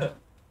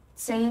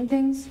 saying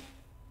things.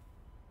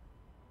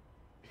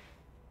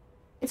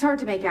 It's hard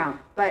to make out,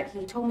 but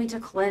he told me to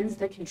cleanse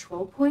the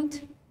control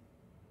point,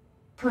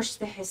 push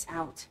the hiss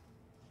out.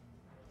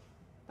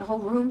 The whole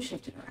room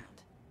shifted around.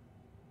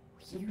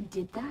 You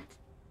did that?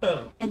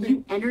 Oh. And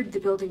you entered the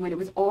building when it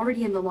was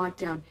already in the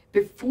lockdown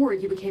before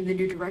you became the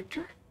new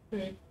director?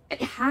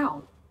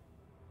 How?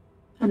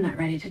 I'm not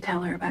ready to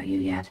tell her about you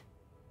yet.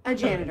 A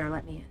janitor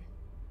let me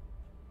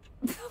in.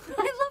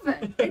 I love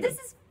it. This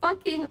is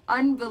fucking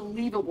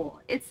unbelievable.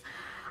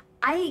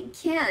 I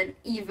can't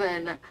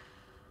even...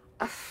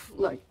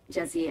 Look,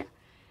 Jesse,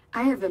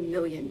 I have a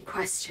million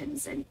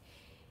questions, and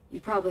you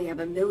probably have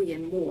a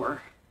million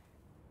more.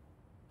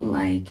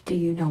 Like, do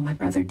you know my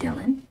brother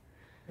Dylan?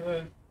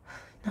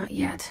 Not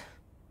yet.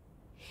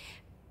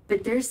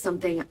 But there's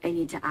something I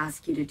need to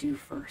ask you to do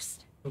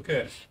first.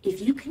 Okay.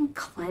 If you can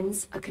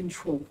cleanse a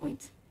control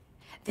point,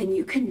 then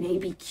you can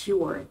maybe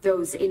cure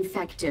those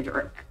infected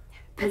or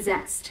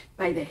possessed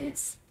by the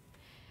hiss.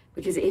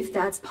 Because if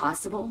that's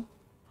possible,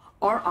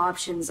 our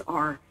options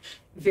are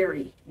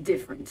very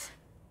different.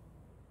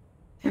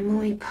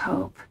 Emily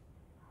Pope.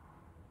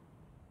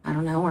 I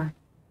don't know her,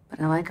 but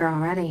I like her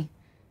already.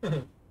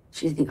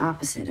 She's the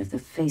opposite of the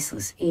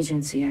faceless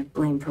agency I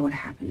blame for what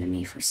happened to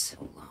me for so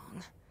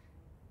long.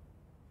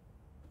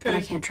 But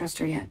I can't trust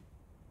her yet.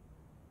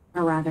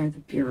 Or rather, the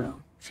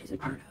Bureau she's a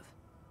part of.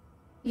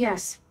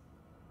 Yes.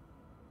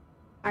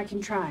 I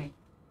can try.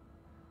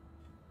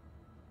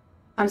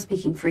 I'm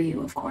speaking for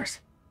you, of course.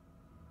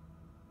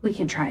 We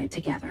can try it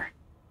together.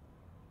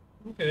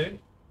 Okay.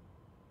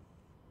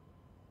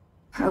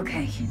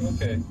 Okay.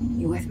 Okay.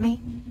 You with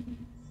me?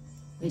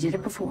 We did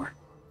it before.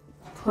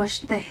 Push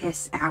the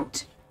hiss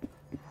out.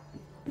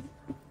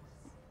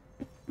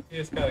 E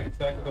esse cara aqui,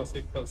 será que eu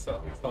consigo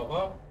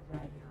salvar?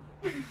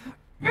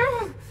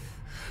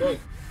 Dois.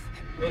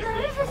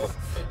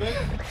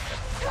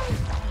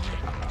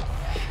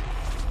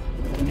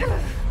 Come on.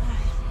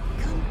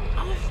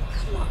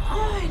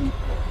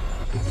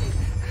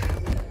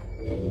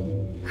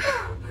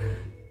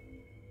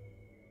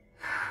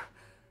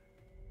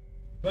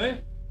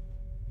 Vem.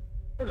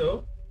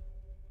 Hello.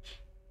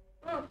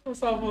 Ah, não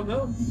salvou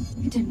não?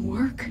 It didn't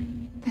work.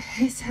 The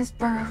hiss has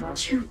burrowed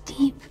too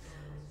deep.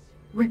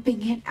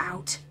 Ripping it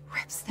out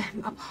rips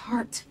them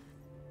apart.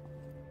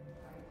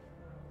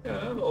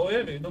 Caramba, ô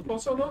Amy, não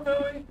funcionou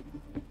não, hein?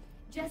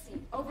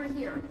 Jesse, over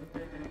here.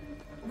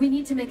 We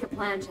need to make a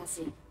plan,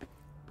 Jesse.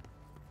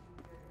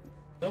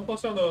 Não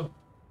funcionou.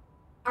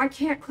 I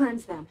can't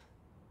cleanse them.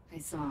 I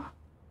saw.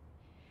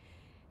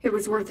 It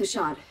was worth a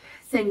shot.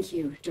 Thank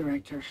you,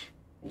 Director.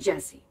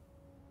 Jesse.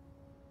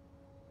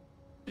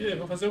 E aí,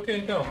 vou fazer o que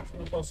então? Se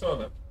não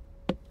funciona.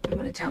 I'm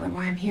gonna tell her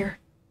why I'm here.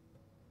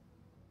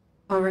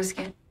 I'll risk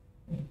it.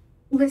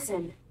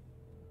 Listen.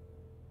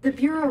 The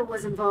Bureau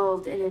was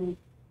involved in an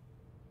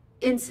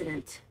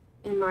incident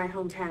in my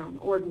hometown,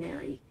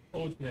 Ordinary,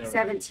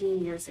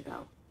 17 years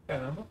ago.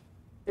 Caramba.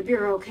 The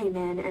Bureau came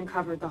in and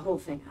covered the whole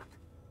thing up.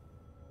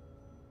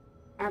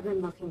 I've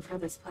been looking for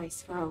this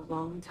place for a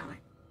long time.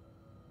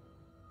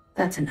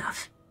 That's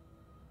enough.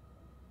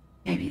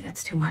 Maybe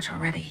that's too much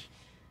already.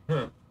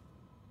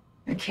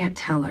 I can't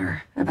tell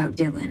her about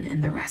Dylan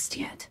and the rest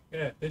yet.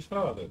 É, deixa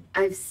pra lá, Dani.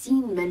 I've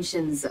seen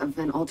mentions of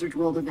an Altered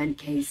World event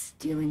case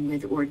dealing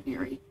with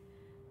Ordinary.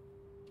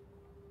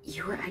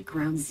 You were at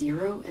Ground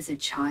Zero as a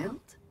child?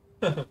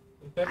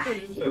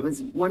 It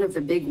was one of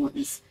the big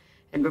ones,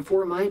 and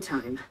before my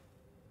time.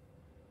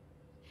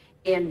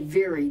 And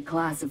very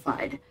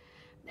classified.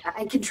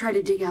 I can try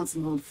to dig out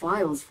some old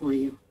files for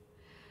you.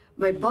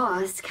 My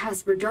boss,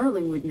 Casper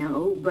Darling, would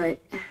know, but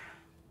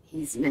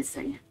he's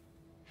missing.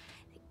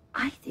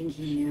 I think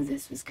he knew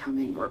this was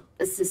coming, or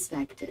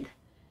suspected.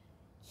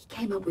 He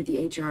came up with the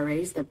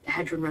HRAs, the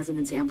Hadron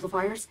Resonance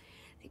Amplifiers.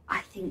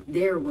 I think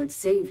they're what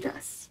saved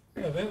us.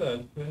 É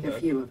verdade, A verdade.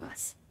 few of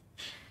us.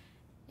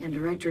 And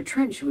Director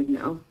Trench would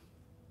know.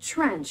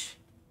 Trench.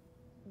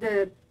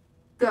 The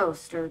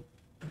ghost, or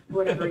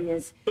whatever he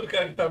is. O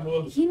cara que tá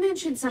morto. He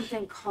mentioned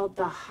something called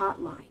the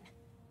hotline.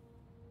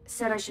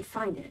 Said I should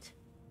find it.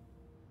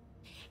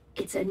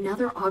 It's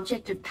another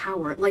object of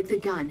power, like the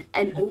gun,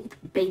 an old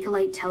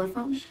Bakelite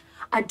telephone.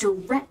 A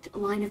direct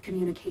line of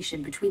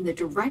communication between the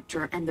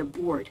director and the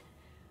board.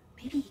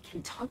 Maybe he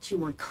can talk to you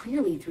more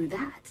clearly through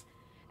that.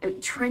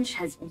 Trench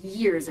has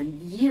years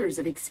and years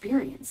of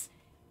experience.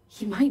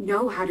 He might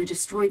know how to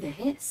destroy the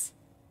hiss.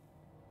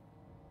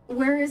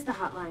 Where is the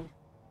hotline?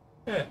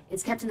 É,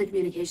 It's kept in the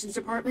communications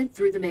department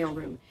through the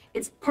mailroom.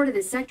 It's part of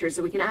this sector,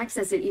 so we can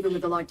access it even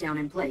with the lockdown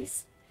in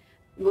place.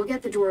 We'll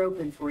get the door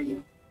open for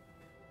you.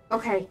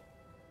 Okay,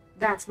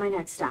 that's my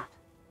next stop.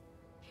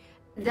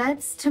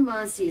 That's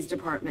Tomasi's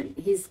department.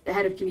 He's the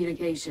head of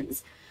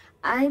communications.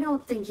 I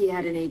don't think he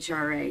had an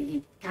HRA.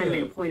 He kind of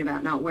made a point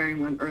about not wearing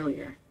one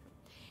earlier.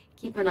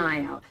 Keep an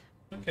eye out.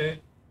 ok.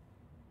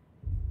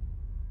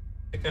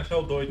 Tem que achar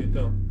o doido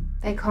então.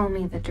 They call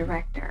me the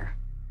director.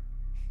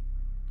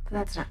 But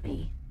that's not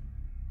me.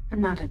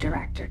 I'm not a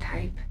director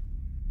type.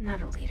 I'm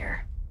not a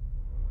leader.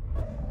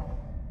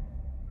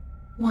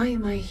 Why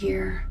am I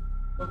here?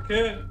 Por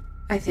quê?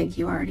 I think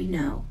you already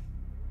know.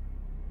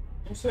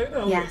 Não sei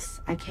não. Yes,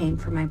 I came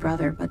for my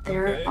brother, but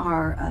there Okay.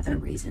 are other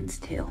reasons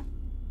too.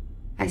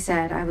 I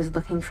said I was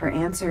looking for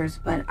answers,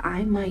 but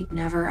I might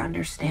never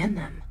understand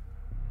them.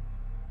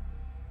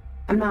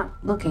 I'm not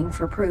looking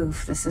for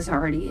proof. This is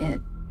already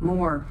it.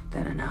 More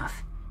than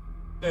enough.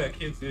 É,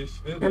 que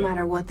existe, No verdade.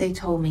 matter what they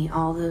told me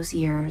all those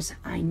years,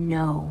 I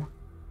know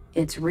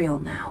it's real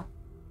now.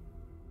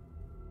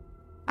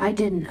 I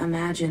didn't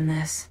imagine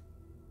this.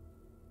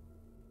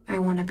 I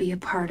want to be a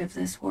part of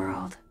this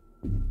world.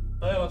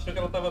 Ah, ela achou que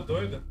ela tava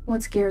doida.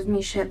 What scares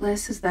me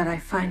shitless is that I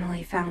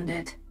finally found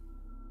it.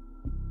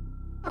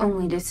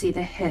 Only to see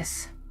the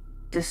hiss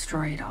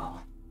destroy it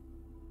all.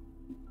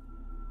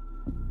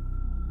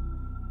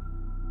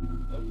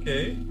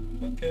 Ok.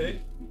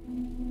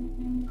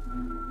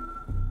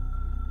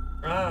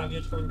 Ah, a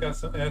linha de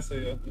comunicação é essa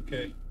aí, ó. Ok.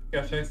 Tem que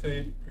achar isso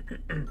aí.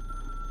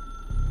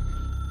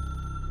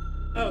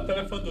 Ah, o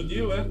telefone do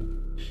Neo, é?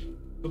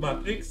 Do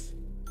Matrix?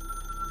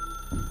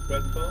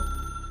 Red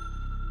phone.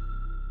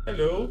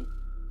 Hello.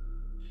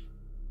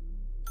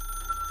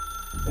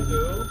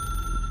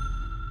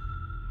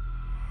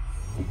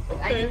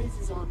 I know this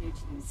is all new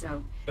to you,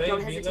 so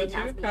don't hesitate to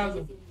ask me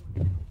anything.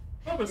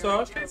 Bom,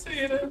 pessoal, acho que é isso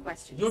aí, né?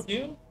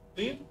 Joguinho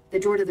lindo. The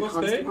door to the comms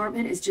Gostei.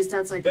 department is just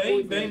outside the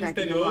Bem boardroom back in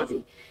the misterioso.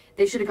 lobby.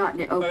 They should have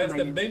gotten it open Parece by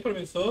que é now. bem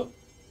promissor.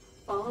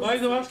 Follow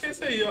Mas eu acho que é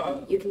isso aí, ó.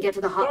 You can get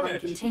to the hotline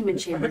Promete. containment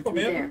chamber through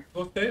Recomendo, there.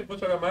 gostei, vou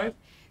jogar mais.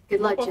 Good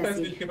Vou luck, postar esse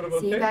Jesse. vídeo aqui pra See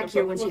vocês. you back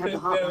Pessoal, here once se you have the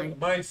vocês hotline. quiserem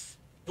mais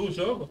do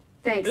jogo,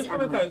 Thanks, deixa Admiral.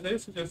 comentários aí,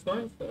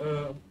 sugestões.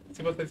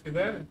 Se vocês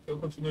quiserem, que eu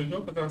continue o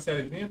jogo, fazer uma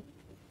sériezinha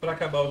pra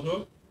acabar o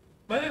jogo.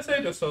 Mas é isso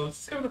aí, pessoal. Se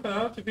inscreva no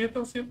canal,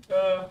 divirtam-se.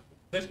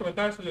 Deixe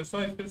comentários,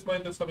 sugestões,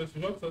 principalmente sobre esse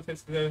jogo, se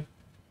vocês quiserem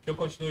que eu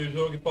continue o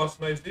jogo e poste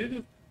mais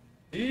vídeos.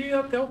 E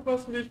até o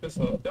próximo vídeo,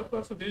 pessoal. Até o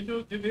próximo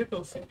vídeo,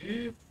 divirtam-se.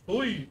 E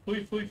fui.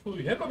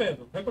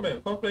 Recomendo.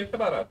 Comprei que tá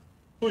barato.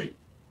 Fui.